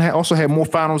 Jordan also had more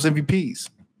finals MVPs.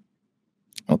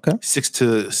 Okay. 6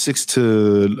 to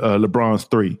LeBron's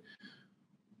 3.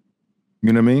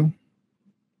 You know what I mean?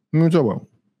 What we talk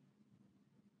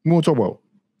about?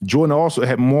 Jordan also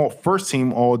had more first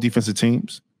team all defensive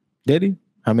teams. Did he?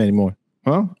 How many more?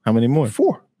 Huh? How many more?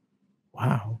 4.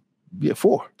 Wow. Yeah,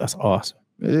 4. That's awesome.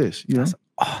 It is. That's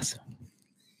awesome.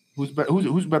 Who's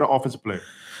better offensive player?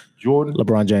 Jordan?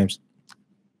 LeBron James.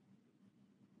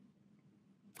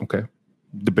 Okay.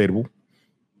 Debatable.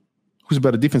 Who's a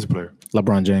better defensive player?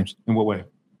 LeBron James. In what way?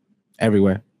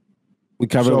 Everywhere. We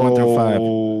covered 1 through 5.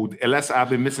 Unless I've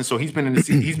been missing. So he's been in the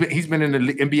he's been in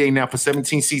the NBA now for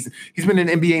 17 seasons. He's been in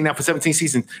the NBA now for 17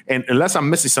 seasons. And unless I'm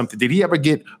missing something, did he ever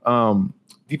get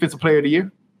defensive player of the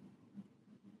year?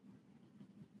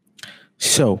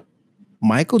 So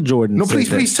Michael Jordan. No,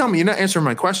 please tell me. You're not answering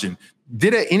my question.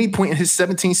 Did at any point in his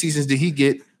 17 seasons did he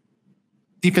get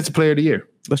defensive player of the year?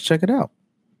 Let's check it out.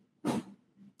 I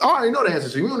already know the answer.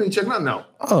 So you don't need to check nothing out.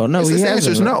 Oh no, the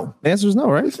answer is no. The answer is no,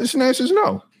 right? The answer is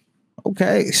no.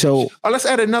 Okay, so let's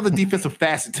add another defensive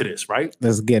facet to this, right?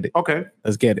 Let's get it. Okay,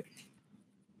 let's get it.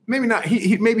 Maybe not.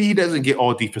 Maybe he doesn't get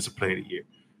all defensive player of the year.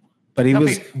 But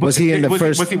was he in the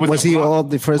first? Was he all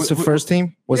the first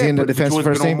team? Was he in the defensive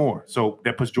first team? More. So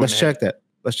that puts Jordan.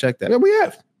 Let's check that. Yeah, we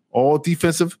have all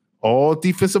defensive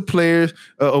players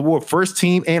award, first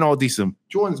team and all decent.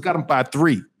 Jordan's got him by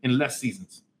 3 in less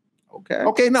seasons.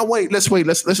 Okay. Now wait. Let's wait.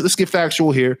 Let's get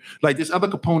factual here. Like there's other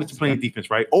components to playing defense,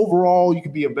 right? Overall, you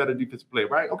can be a better defensive player,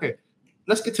 right? Okay.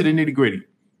 Let's get to the nitty gritty.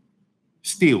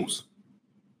 Steals.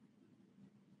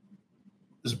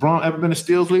 Has Bron ever been a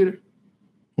steals leader?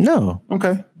 No.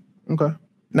 Okay.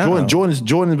 No.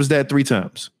 Jordan was that 3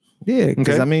 times. Yeah,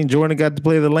 because Okay. I mean, Jordan got to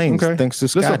play the lanes thanks to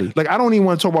Scotty. Listen, like I don't even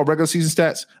want to talk about regular season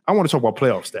stats. I want to talk about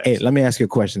playoff stats. Hey, let me ask you a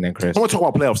question then, Chris. I want to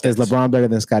talk about playoff stats. Is LeBron better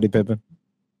than Scottie Pippen?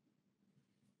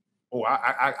 Oh,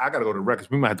 I gotta go to records.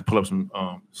 We might have to pull up some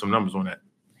numbers on that.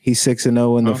 He's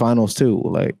 6-0 in the finals too.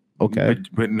 Like, okay.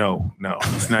 But no,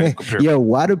 it's not even comparable. Yo,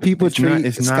 why do people It's not- treat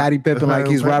it's not- Scottie it's Pippen not like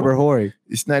he's comparable. Robert Horry?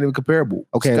 It's not even comparable.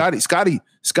 Okay. Scotty Is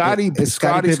Scottie Pippen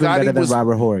better than was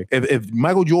Robert Horry? if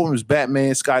Michael Jordan was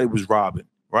Batman, Scotty was Robin,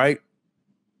 right?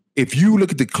 If you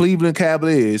look at the Cleveland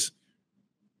Cavaliers,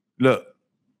 look,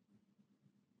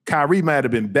 Kyrie might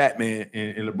have been Batman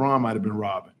and LeBron might have been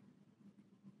Robin.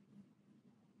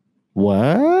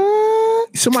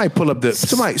 What? Somebody pull up the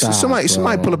somebody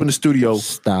pull up in the studio.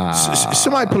 Stop.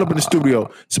 Somebody pull up in the studio.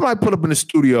 Somebody pull up in the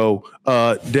studio.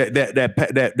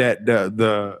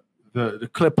 The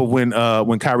clip of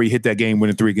when Kyrie hit that game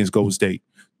winning 3 against Golden State.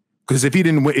 Because if he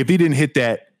didn't hit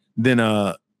that, then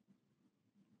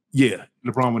yeah,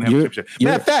 LeBron wouldn't have a championship.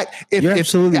 Matter of fact, if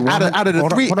absolutely out of the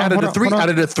three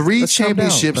Let's calm down.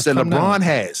 championships that Let's calm down. LeBron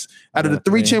has, out of the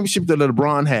 3 championships that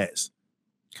LeBron has,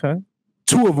 Okay.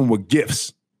 2 of them were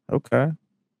gifts. Okay.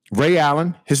 Ray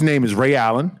Allen, his name is Ray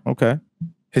Allen. Okay.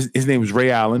 His name was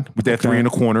Ray Allen with that 3 in the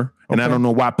corner. And I Okay. don't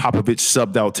know why Popovich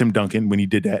subbed out Tim Duncan when he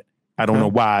did that. I don't know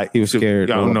why. He was scared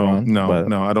I of don't know. LeBron, but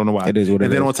No, I don't know why. it is what it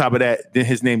and then is. on top of that, then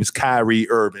his name is Kyrie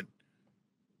Irving.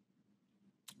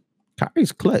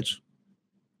 Kyrie's clutch.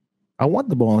 I want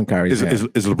the ball in Kyrie's hand.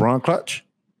 Is LeBron clutch?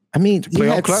 I mean, you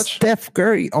playoff had clutch? Steph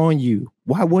Curry on you.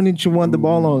 Why wouldn't you want the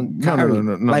ball on Kyrie?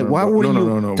 Like, why wouldn't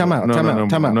you? Time out.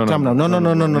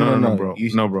 No, bro.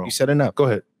 You, No, bro. You said enough. Go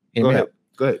ahead. Hear Go me ahead. out.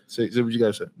 Go ahead. Say what you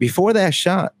guys say. Before that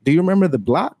shot, do you remember the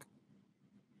block?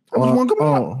 That was one good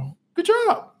block. Good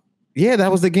job. Yeah,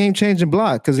 that was the game-changing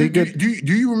block because he Do good.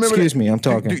 you remember? Excuse me, I'm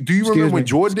talking. Do you remember when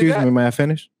Jordan did Excuse that? me, may I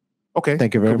finish? Okay.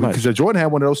 Thank you very much. Because Jordan had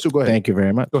one of those too. Go ahead. Thank you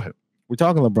very much. Go ahead. We're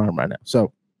talking LeBron right now.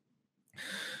 So,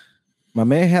 my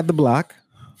man had the block,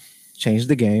 changed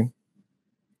the game.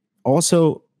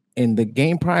 Also, in the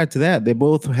game prior to that, they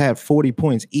both had 40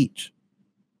 points each.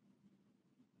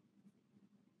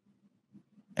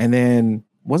 And then,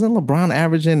 wasn't LeBron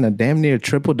averaging a damn near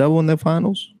triple-double in the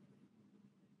finals?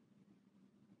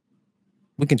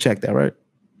 We can check that, right?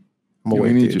 I'm gonna wait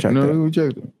till you check that. we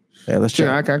checked it. Yeah, let's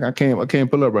check. I can't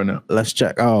pull up right now. Let's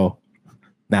check. Oh,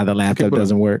 now the laptop put it-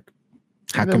 doesn't work.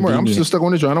 How convenient. I'm still stuck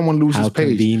on this one. I don't want to lose How his page.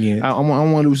 convenient. I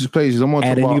want to lose his pages. I want to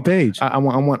Add a new page. I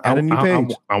want Add a new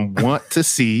page. I want to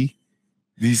see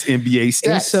these NBA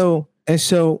stats. And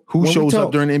so Who when we shows talk-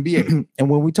 up during the NBA? And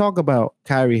when we talk about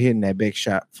Kyrie hitting that big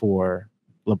shot for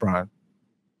LeBron,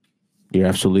 you're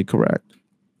absolutely correct.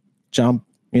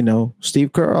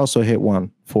 Steve Kerr also hit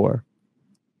one for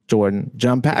Jordan.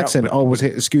 John Paxson always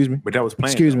hit. Excuse me. But that was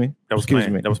planned. Excuse me. That was Excuse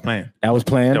planned. me. That was planned. That was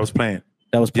planned. That was planned.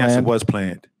 That was planned. Yes, it was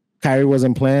planned. Kyrie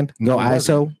wasn't planned. No, Go it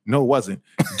wasn't. ISO. No, it wasn't.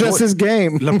 Just his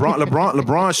game.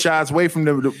 LeBron shies away from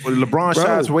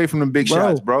shies away from them big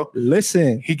shots, bro.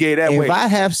 Listen, He gave that if way. I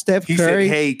have Steph He Curry,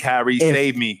 said, "Hey, Kyrie,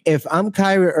 save me." if I'm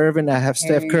Kyrie Irving, I have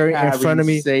Steph Curry in front of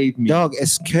me. Save me, Dog,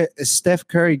 is Steph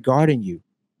Curry guarding you?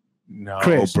 No,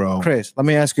 Chris, bro. Chris, let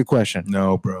me ask you a question.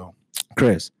 No, bro.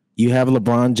 Chris, you have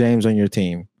LeBron James on your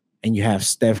team, and you have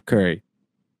Steph Curry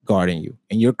guarding you,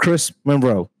 and you're Chris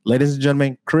Monroe. Ladies and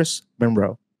gentlemen, Chris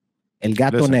Monroe. El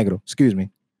Gato Listen. Negro. Excuse me.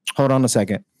 Hold on a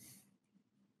second.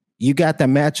 You got the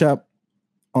matchup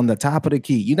on the top of the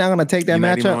key. You're not going to take that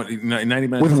matchup?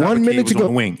 With 1 minute to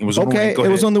go. It was on the wing. Okay, Go it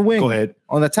was ahead. on the wing. Go ahead.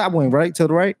 On the top wing, right? To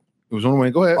the right? It was on the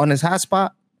wing. Go ahead. On his hot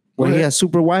spot where Go he ahead. has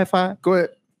super Wi-Fi? Go ahead.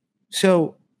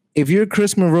 So if you're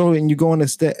Chris Monroe and you're going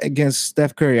against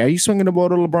Steph Curry, are you swinging the ball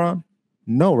to LeBron?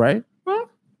 No, right?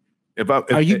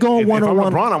 Are you going one-on-one? If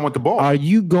I'm LeBron, I want the ball. Are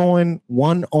you going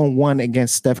one-on-one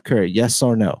against Steph Curry? Yes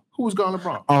or no? Who's guarding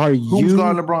LeBron? Who's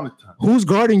guarding LeBron at the time? Who's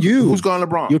guarding you? Who's guarding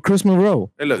LeBron? You're Chris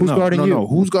Monroe. Hey, look, Who's no, guarding no, you? no.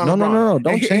 Who's guarding No, LeBron? no.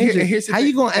 Don't And change here's it. the How thing.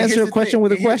 you going to And answer here's a the question thing.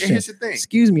 with a And here's question? the thing.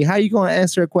 Excuse me. How you going to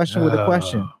answer a question with a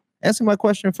question? Answer my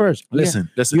question first. Listen.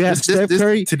 You have Steph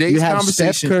Curry. Today's You have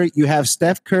conversation. Steph Curry. You have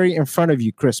Steph Curry in front of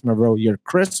you, Chris Monroe. You're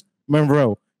Chris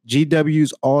Monroe,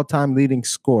 GW's all-time leading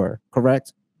scorer.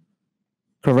 Correct?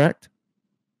 Correct?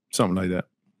 Something like that.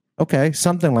 Okay,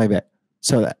 something like that.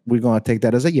 So that we're going to take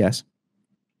that as a yes.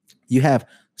 You have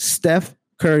Steph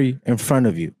Curry in front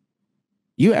of you.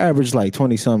 You averaged like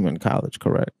 20-something in college,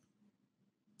 correct?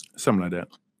 Something like that.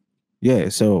 Yeah,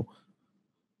 so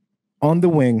on the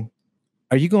wing,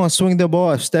 Are you going to swing the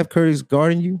ball if Steph Curry's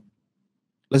guarding you?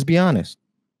 Let's be honest.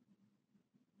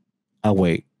 I'll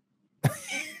wait.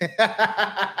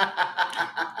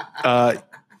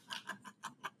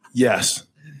 Yes.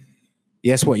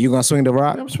 Yes, what? You going to swing the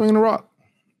rock? I'm swinging the rock.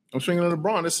 I'm swinging to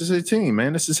LeBron. This is his team,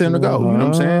 man. This is him to go. You know what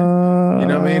I'm saying? You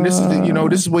know what I mean? This is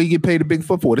this is where you get paid a big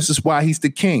foot for. This is why he's the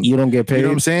king. You don't get paid. You know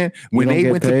what I'm saying? When they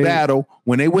went to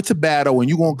battle, and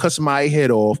you gonna cut somebody's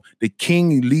head off, the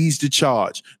king leads the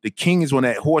charge. The king is on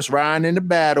that horse riding in the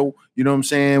battle. You know what I'm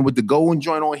saying? With the golden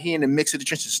joint on here and the mix of the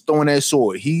trenches, throwing that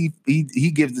sword. He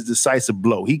gives the decisive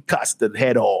blow. He cuts the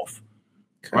head off.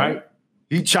 Okay. Right?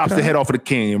 He chops the head off of the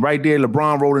king. And right there,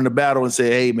 LeBron rolled in the battle and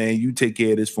said, "Hey man, you take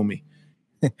care of this for me."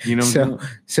 You know what I'm saying?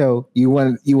 So you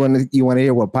want to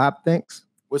hear what Pop thinks?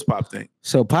 What's Pop think?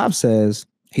 So Pop says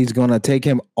he's gonna take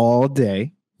him all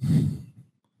day.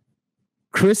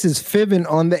 Chris is fibbing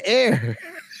on the air.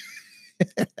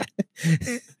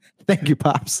 Thank you,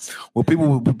 Pops. Well,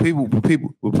 people.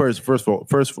 First of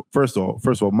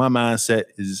all, my mindset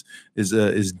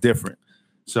is different.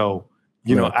 So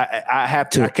you know, I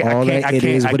have to. I can't. It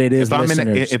is what it is.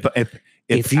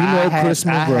 If you know Chris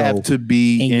Monroe, I have to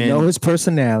be, and you know his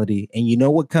personality, and you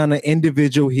know what kind of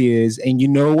individual he is, and you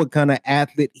know what kind of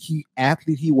athlete he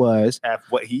was.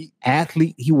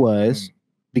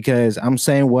 Because I'm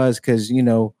saying was because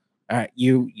you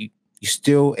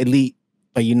still elite,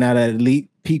 but you're not at elite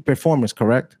peak performance,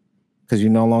 correct? Because you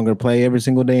no longer play every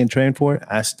single day and train for it.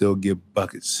 I still get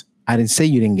buckets. I didn't say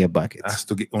you didn't get buckets. I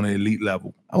still get on an elite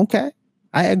level. Okay,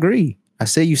 I agree. I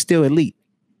say you still elite.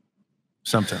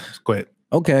 Sometimes. Go ahead.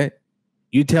 Okay.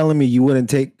 You telling me you wouldn't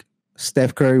take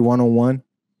Steph Curry one-on-one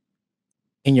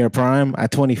in your prime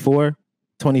at 24,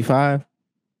 25?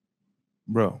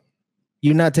 Bro.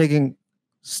 You're not taking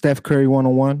Steph Curry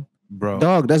one-on-one? Bro.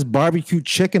 Dog, that's barbecue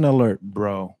chicken alert.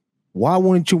 Bro. Why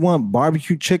wouldn't you want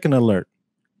barbecue chicken alert?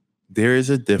 There is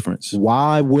a difference.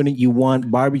 Why wouldn't you want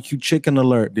barbecue chicken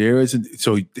alert? There is a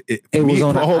so it was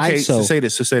on okay. ISO. So say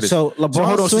this. So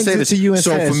LeBron swings it to you and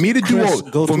so says, for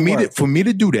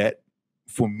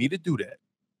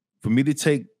me to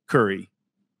take Curry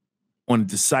on a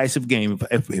decisive game,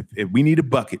 if we need a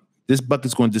bucket, this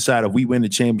bucket's going to decide if we win the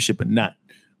championship or not,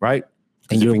 right?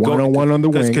 And you're one-on-one on the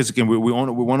wing. Because we're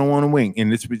one-on-one on the wing,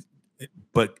 and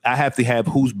but I have to have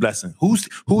whose blessing?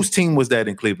 Whose team was that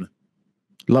in Cleveland?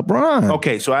 LeBron.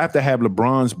 Okay, so I have to have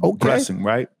LeBron's blessing,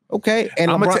 right? Okay,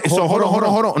 and so hold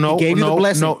on. No, gave you the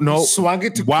blessing. No. Swung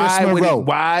it to Chris Monroe.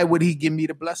 Why would he give me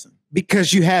the blessing?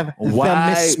 Because you have the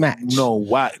mismatch. No,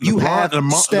 why? You have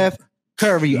Steph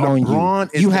Curry on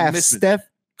you. You have Steph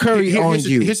Curry on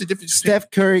you. Here's the difference.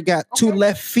 Steph Curry got two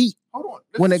left feet. Hold on.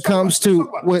 When it comes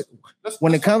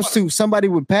to somebody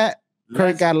with Pat,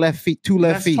 Curry got two left feet.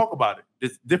 Let's talk about it.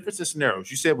 There's difference in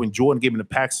scenarios. You said when Jordan gave him to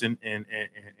Paxson and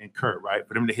Kurt, right?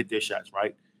 For them to hit their shots,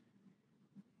 right?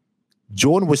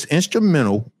 Jordan was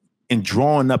instrumental in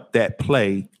drawing up that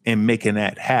play and making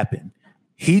that happen.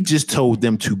 He just told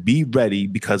them to be ready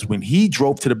because when he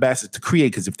drove to the basket to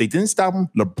create, because if they didn't stop him,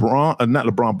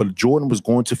 but Jordan was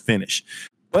going to finish.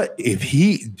 But if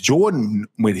Jordan,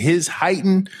 with his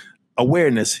heightened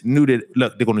awareness, knew that,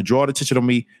 look, they're going to draw the attention on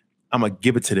me, I'm going to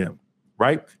give it to them.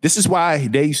 Right? This is why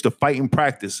they used to fight in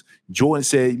practice. Jordan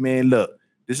said, "Man, look,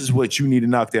 this is what you need to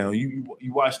knock down." You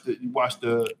watched the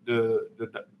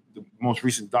most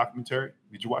recent documentary.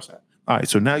 Did you watch that? All right,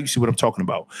 so now you see what I'm talking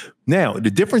about. Now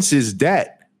the difference is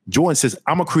that Jordan says,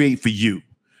 "I'm gonna create for you."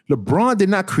 LeBron did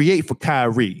not create for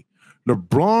Kyrie.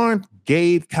 LeBron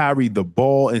gave Kyrie the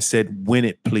ball and said, "Win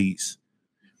it, please."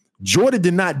 Jordan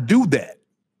did not do that.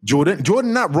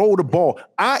 Jordan not roll the ball.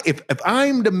 If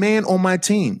I'm the man on my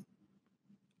team,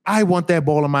 I want that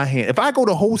ball in my hand. If I go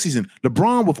the whole season,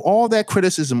 LeBron with all that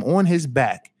criticism on his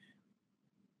back,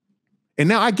 and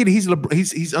now I get it, he's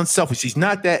unselfish. He's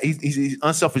not that. He's an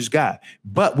unselfish guy.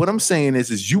 But what I'm saying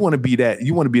is you want to be that.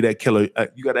 You want to be that killer.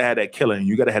 You got to have that killer, and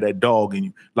you got to have that dog. And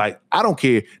you like, I don't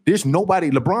care. There's nobody.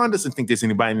 LeBron doesn't think there's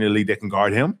anybody in the league that can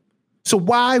guard him. So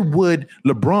why would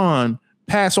LeBron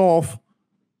pass off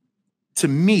to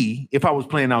me if I was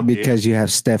playing out there? Because you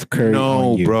have Steph Curry.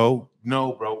 No, bro.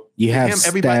 No, bro. You have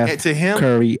Steph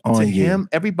Curry on you. To him,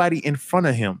 everybody in front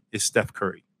of him is Steph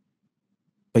Curry.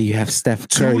 But you have Steph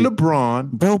Curry. To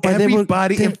LeBron, bro,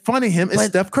 everybody in front of him is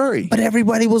Steph Curry. But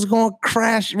everybody was going to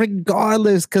crash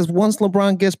regardless because once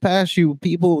LeBron gets past you,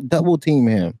 people double team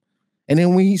him. And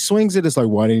then when he swings it, it's like,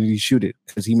 why didn't he shoot it?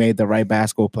 Because he made the right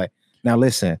basketball play. Now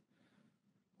listen.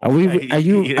 Are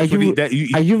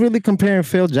you really comparing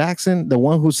Phil Jackson, the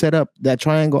one who set up that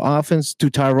triangle offense,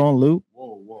 to Tyronn Lue?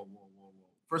 Whoa.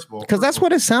 First of all, because that's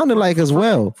what it sounded like as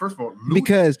well. First of all,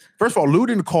 Lue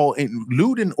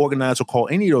didn't organize or call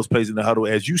any of those plays in the huddle,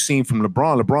 as you seen from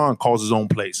LeBron. LeBron calls his own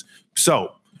plays.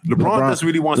 So LeBron doesn't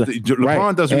really want to.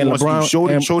 LeBron doesn't really want to show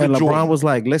the LeBron Jordan. was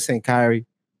like, "Listen, Kyrie,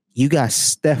 you got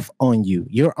Steph on you.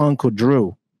 Your Uncle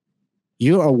Drew.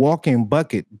 You're a walking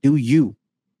bucket. Do you?"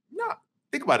 Nah,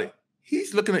 think about it.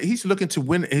 He's looking to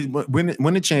win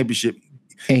the championship.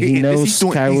 And he knows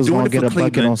Kyrie was going to get a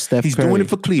bucket on Steph Curry. He's doing it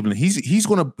for Cleveland. He's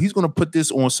gonna put this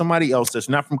on somebody else that's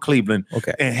not from Cleveland,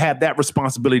 and have that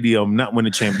responsibility of not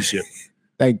winning the championship.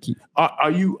 Thank you. Are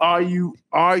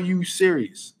you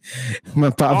serious?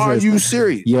 My pop are says, you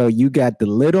serious? Yo, you got the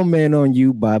little man on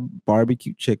you by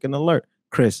Barbecue Chicken Alert.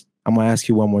 Chris, I'm gonna ask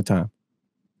you one more time.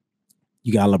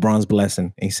 You got LeBron's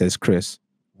blessing, and he says, Chris,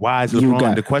 why is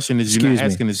LeBron? The question is, you're not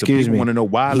asking this. People want to know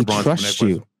why LeBron trusts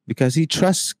you. Because he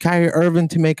trusts Kyrie Irving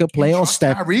to make a play on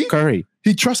Steph Curry.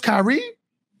 He trusts Kyrie?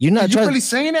 You're not really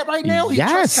saying that right now? He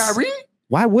trusts Kyrie?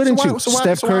 Why wouldn't you?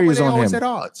 Steph Curry is on him. At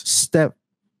odds? Steph.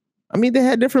 I mean, they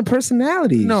had different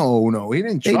personalities. No, he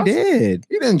didn't trust. They did.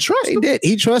 He didn't trust him. He did.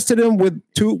 He trusted him with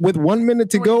 1 minute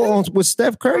to go with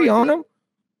Steph Curry on him.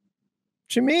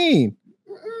 What you mean?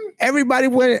 Everybody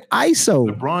went ISO.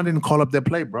 LeBron didn't call up that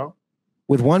play, bro.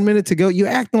 With 1 minute to go, you're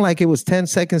acting like it was 10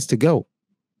 seconds to go.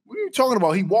 What are you talking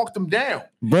about? He walked him down.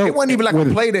 Bro, it wasn't even like a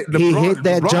play that he hit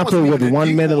that jumper with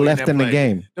 1 minute left in the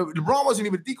game. LeBron wasn't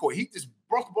even a decoy. He just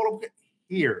brought the ball over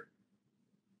here.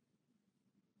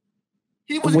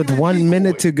 He was with 1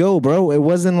 minute to go, bro. It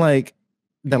wasn't like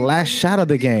the last shot of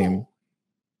the game.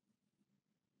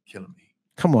 Killing me.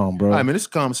 Come on, bro. All right, man. This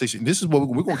conversation. This is what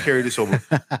we're gonna carry this over.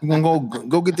 We're gonna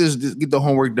go get the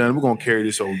homework done. We're gonna carry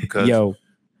this over because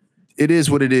it is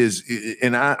what it is,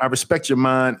 and I respect your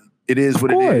mind. It is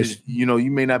what it is. You know,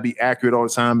 you may not be accurate all the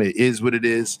time. It is what it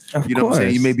is. You know what I'm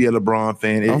saying? You may be a LeBron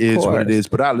fan. It is what it is.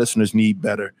 But our listeners need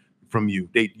better from you.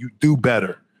 You do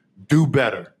better. Do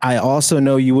better. I also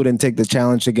know you wouldn't take the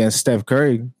challenge against Steph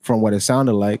Curry from what it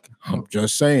sounded like. I'm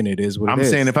just saying it is what it is.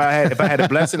 I'm saying if I had a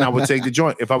blessing, I would take the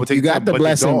joint. If I would take you got the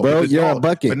blessing, bro. You're a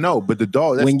bucket. But the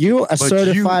dog. When you're a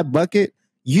certified bucket,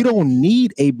 you don't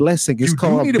need a blessing. It's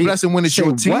called need a blessing when it's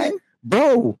your team. What?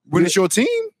 Bro. When it's your team?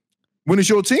 When it's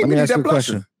your team, Let me ask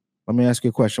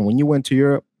you a question. When you went to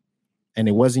Europe and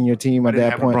it wasn't your team at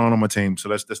that point. LeBron on my team, so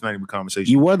that's not even a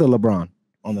conversation. You were the LeBron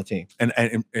on the team. And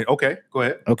okay, go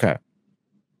ahead. Okay.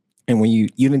 And when you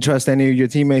didn't trust any of your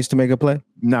teammates to make a play?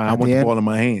 Nah, I want the ball in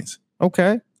my hands.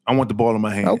 Okay. I want the ball in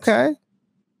my hands. Okay.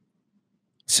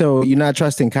 So you're not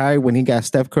trusting Kyrie when he got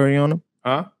Steph Curry on him?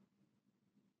 Huh?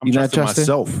 I'm trusting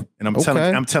myself, and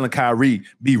I'm telling Kyrie,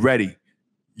 be ready.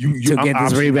 You get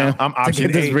this rebound. I'm option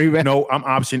A. No, I'm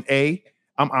option A.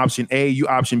 I'm option A. You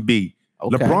option B.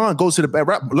 Okay. LeBron goes to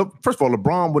the first of all,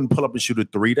 LeBron wouldn't pull up and shoot a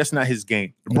three. That's not his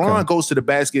game. LeBron goes to the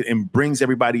basket and brings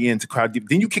everybody in to crowd.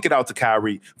 Then you kick it out to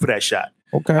Kyrie for that shot.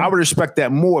 Okay, I would respect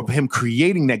that more of him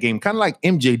creating that game, kind of like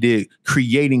MJ did,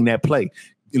 creating that play.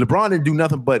 LeBron didn't do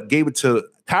nothing but gave it to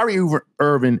Kyrie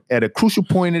Irving at a crucial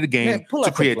point in the game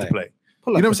to create the play.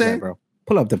 You know what I'm saying, bro?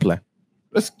 Pull up the play.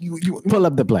 Pull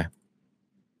up the play.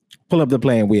 Pull up the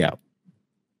play and we out.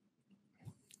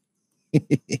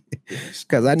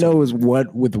 Because I know it's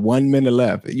with 1 minute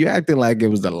left. You're acting like it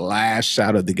was the last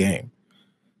shot of the game.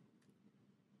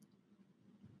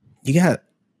 You got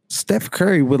Steph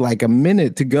Curry with like a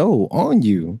minute to go on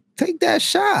you. Take that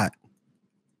shot.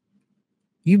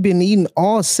 You've been eating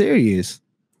all serious.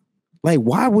 Like,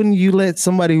 why wouldn't you let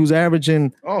somebody who's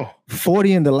averaging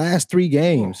 40 in the last 3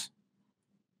 games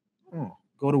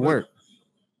go to work?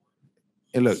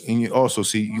 Hey, look, and you also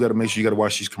see, you got to make sure you got to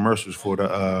watch these commercials for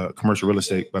the commercial real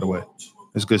estate, by the way.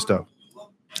 It's good stuff.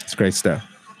 It's great stuff.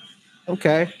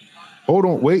 Okay. Hold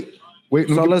on. Wait.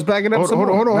 So let's back it up some more.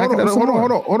 Hold on.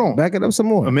 Back it up some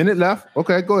more. A minute left.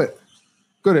 Okay, go ahead.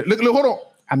 Look, hold on.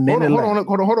 A minute left.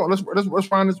 Hold on.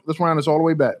 Let's round this all the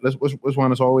way back. Let's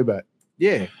round this all the way back.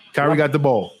 Yeah. Kyrie got the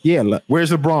ball. Yeah. Look.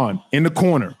 Where's LeBron? In the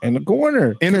corner. In the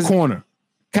corner.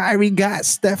 Kyrie got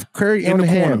Steph Curry in the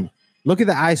corner. Look at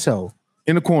the ISO.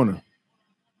 In the corner.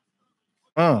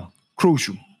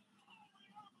 Crucial.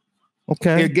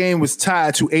 Okay. Their game was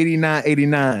tied to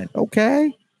 89-89.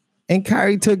 Okay. And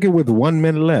Kyrie took it with 1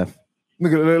 minute left.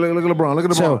 Look at LeBron. Look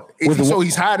at LeBron. So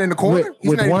he's hiding in the corner?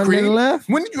 With 1 minute left?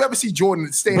 When did you ever see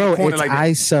Jordan stay in the corner like that?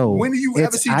 ISO. When did you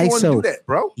ever see Jordan do that,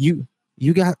 bro?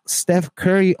 You got Steph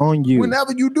Curry on you.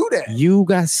 Whenever you do that. You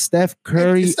got Steph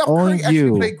Curry on you.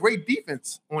 Actually played great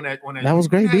defense on that. That was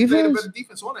great defense? Played a better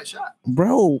defense on that shot.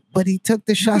 Bro, but he took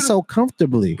the shot so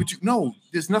comfortably. But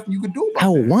there's nothing you can do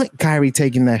about it. I want Kyrie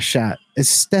taking that shot. It's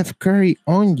Steph Curry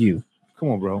on you. Come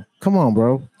on, bro. Come on,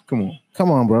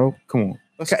 bro.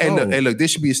 Hey, look, there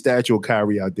should be a statue of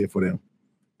Kyrie out there for them.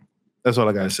 That's all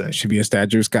I gotta say. Should be a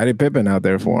statue of Scottie Pippen out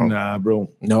there for him. Nah, bro.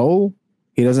 No,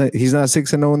 he doesn't. He's not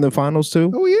 6-0 in the finals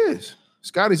too. Oh, he is.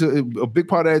 Scotty's a big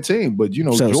part of that team, but you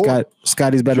know, So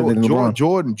Scotty's better than LeBron.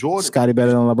 Jordan. Scotty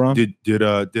better than LeBron.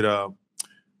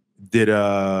 Did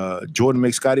Jordan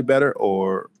make Scotty better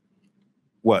or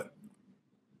what?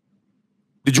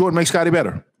 Did Jordan make Scotty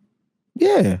better?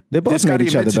 Yeah, they both made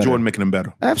each other better. Jordan making him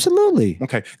better. Absolutely.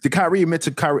 Okay. Did Kyrie admit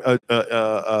to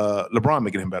LeBron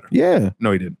making him better? Yeah.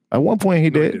 No, he didn't. At one point, he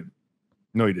did.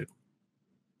 No, he didn't.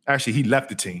 Actually, he left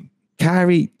the team.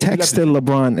 Kyrie texted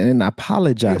LeBron and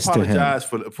apologized to him. Apologized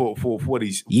for what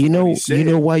he's. You know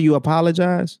why you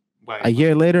apologize? Right. A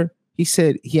year later, he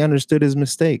said he understood his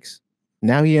mistakes.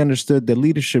 Now he understood the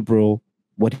leadership role.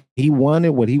 What he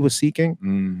wanted, what he was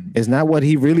seeking, is not what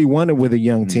he really wanted with a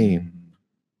young team.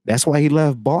 That's why he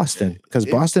left Boston, because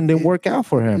Boston didn't work out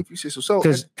for him.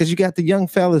 Because you got the young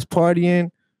fellas partying,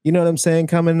 you know what I'm saying,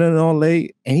 coming in all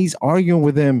late, and he's arguing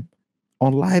with them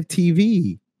on live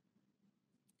TV.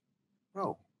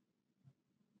 Bro.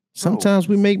 Sometimes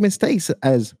we make mistakes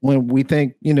as when we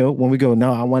think, when we go,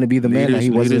 no, I want to be the man that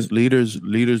he wasn't.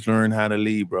 Leaders learn how to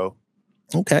lead, bro.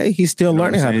 Okay, he's still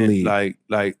learning how to lead. Like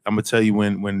I'm gonna tell you,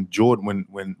 when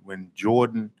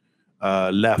Jordan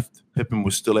left, Pippen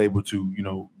was still able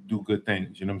to, do good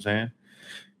things. You know what I'm saying?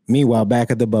 Meanwhile, back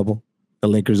at the bubble, the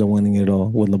Lakers are winning it all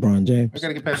with LeBron James. I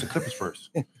gotta get past the Clippers first.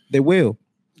 They will.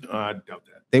 I doubt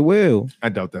that. They will. I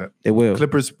doubt that. They will.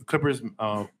 Clippers,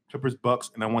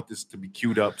 Bucks, and I want this to be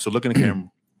queued up. So look in the camera.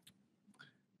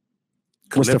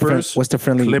 Clippers. What's the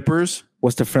friendly? Clippers.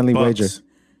 What's the friendly Bucks. wager?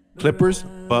 Clippers,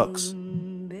 Bucks,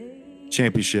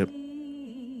 championship.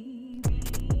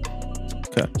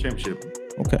 Okay. Championship.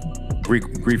 Okay. Greek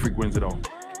Freak wins it all.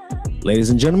 Ladies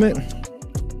and gentlemen,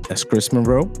 that's Chris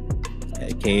Monroe,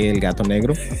 aka El Gato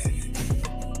Negro.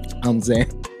 I'm Zan.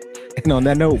 And on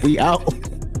that note, we out.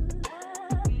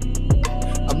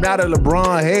 I'm not a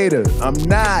LeBron hater. I'm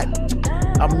not.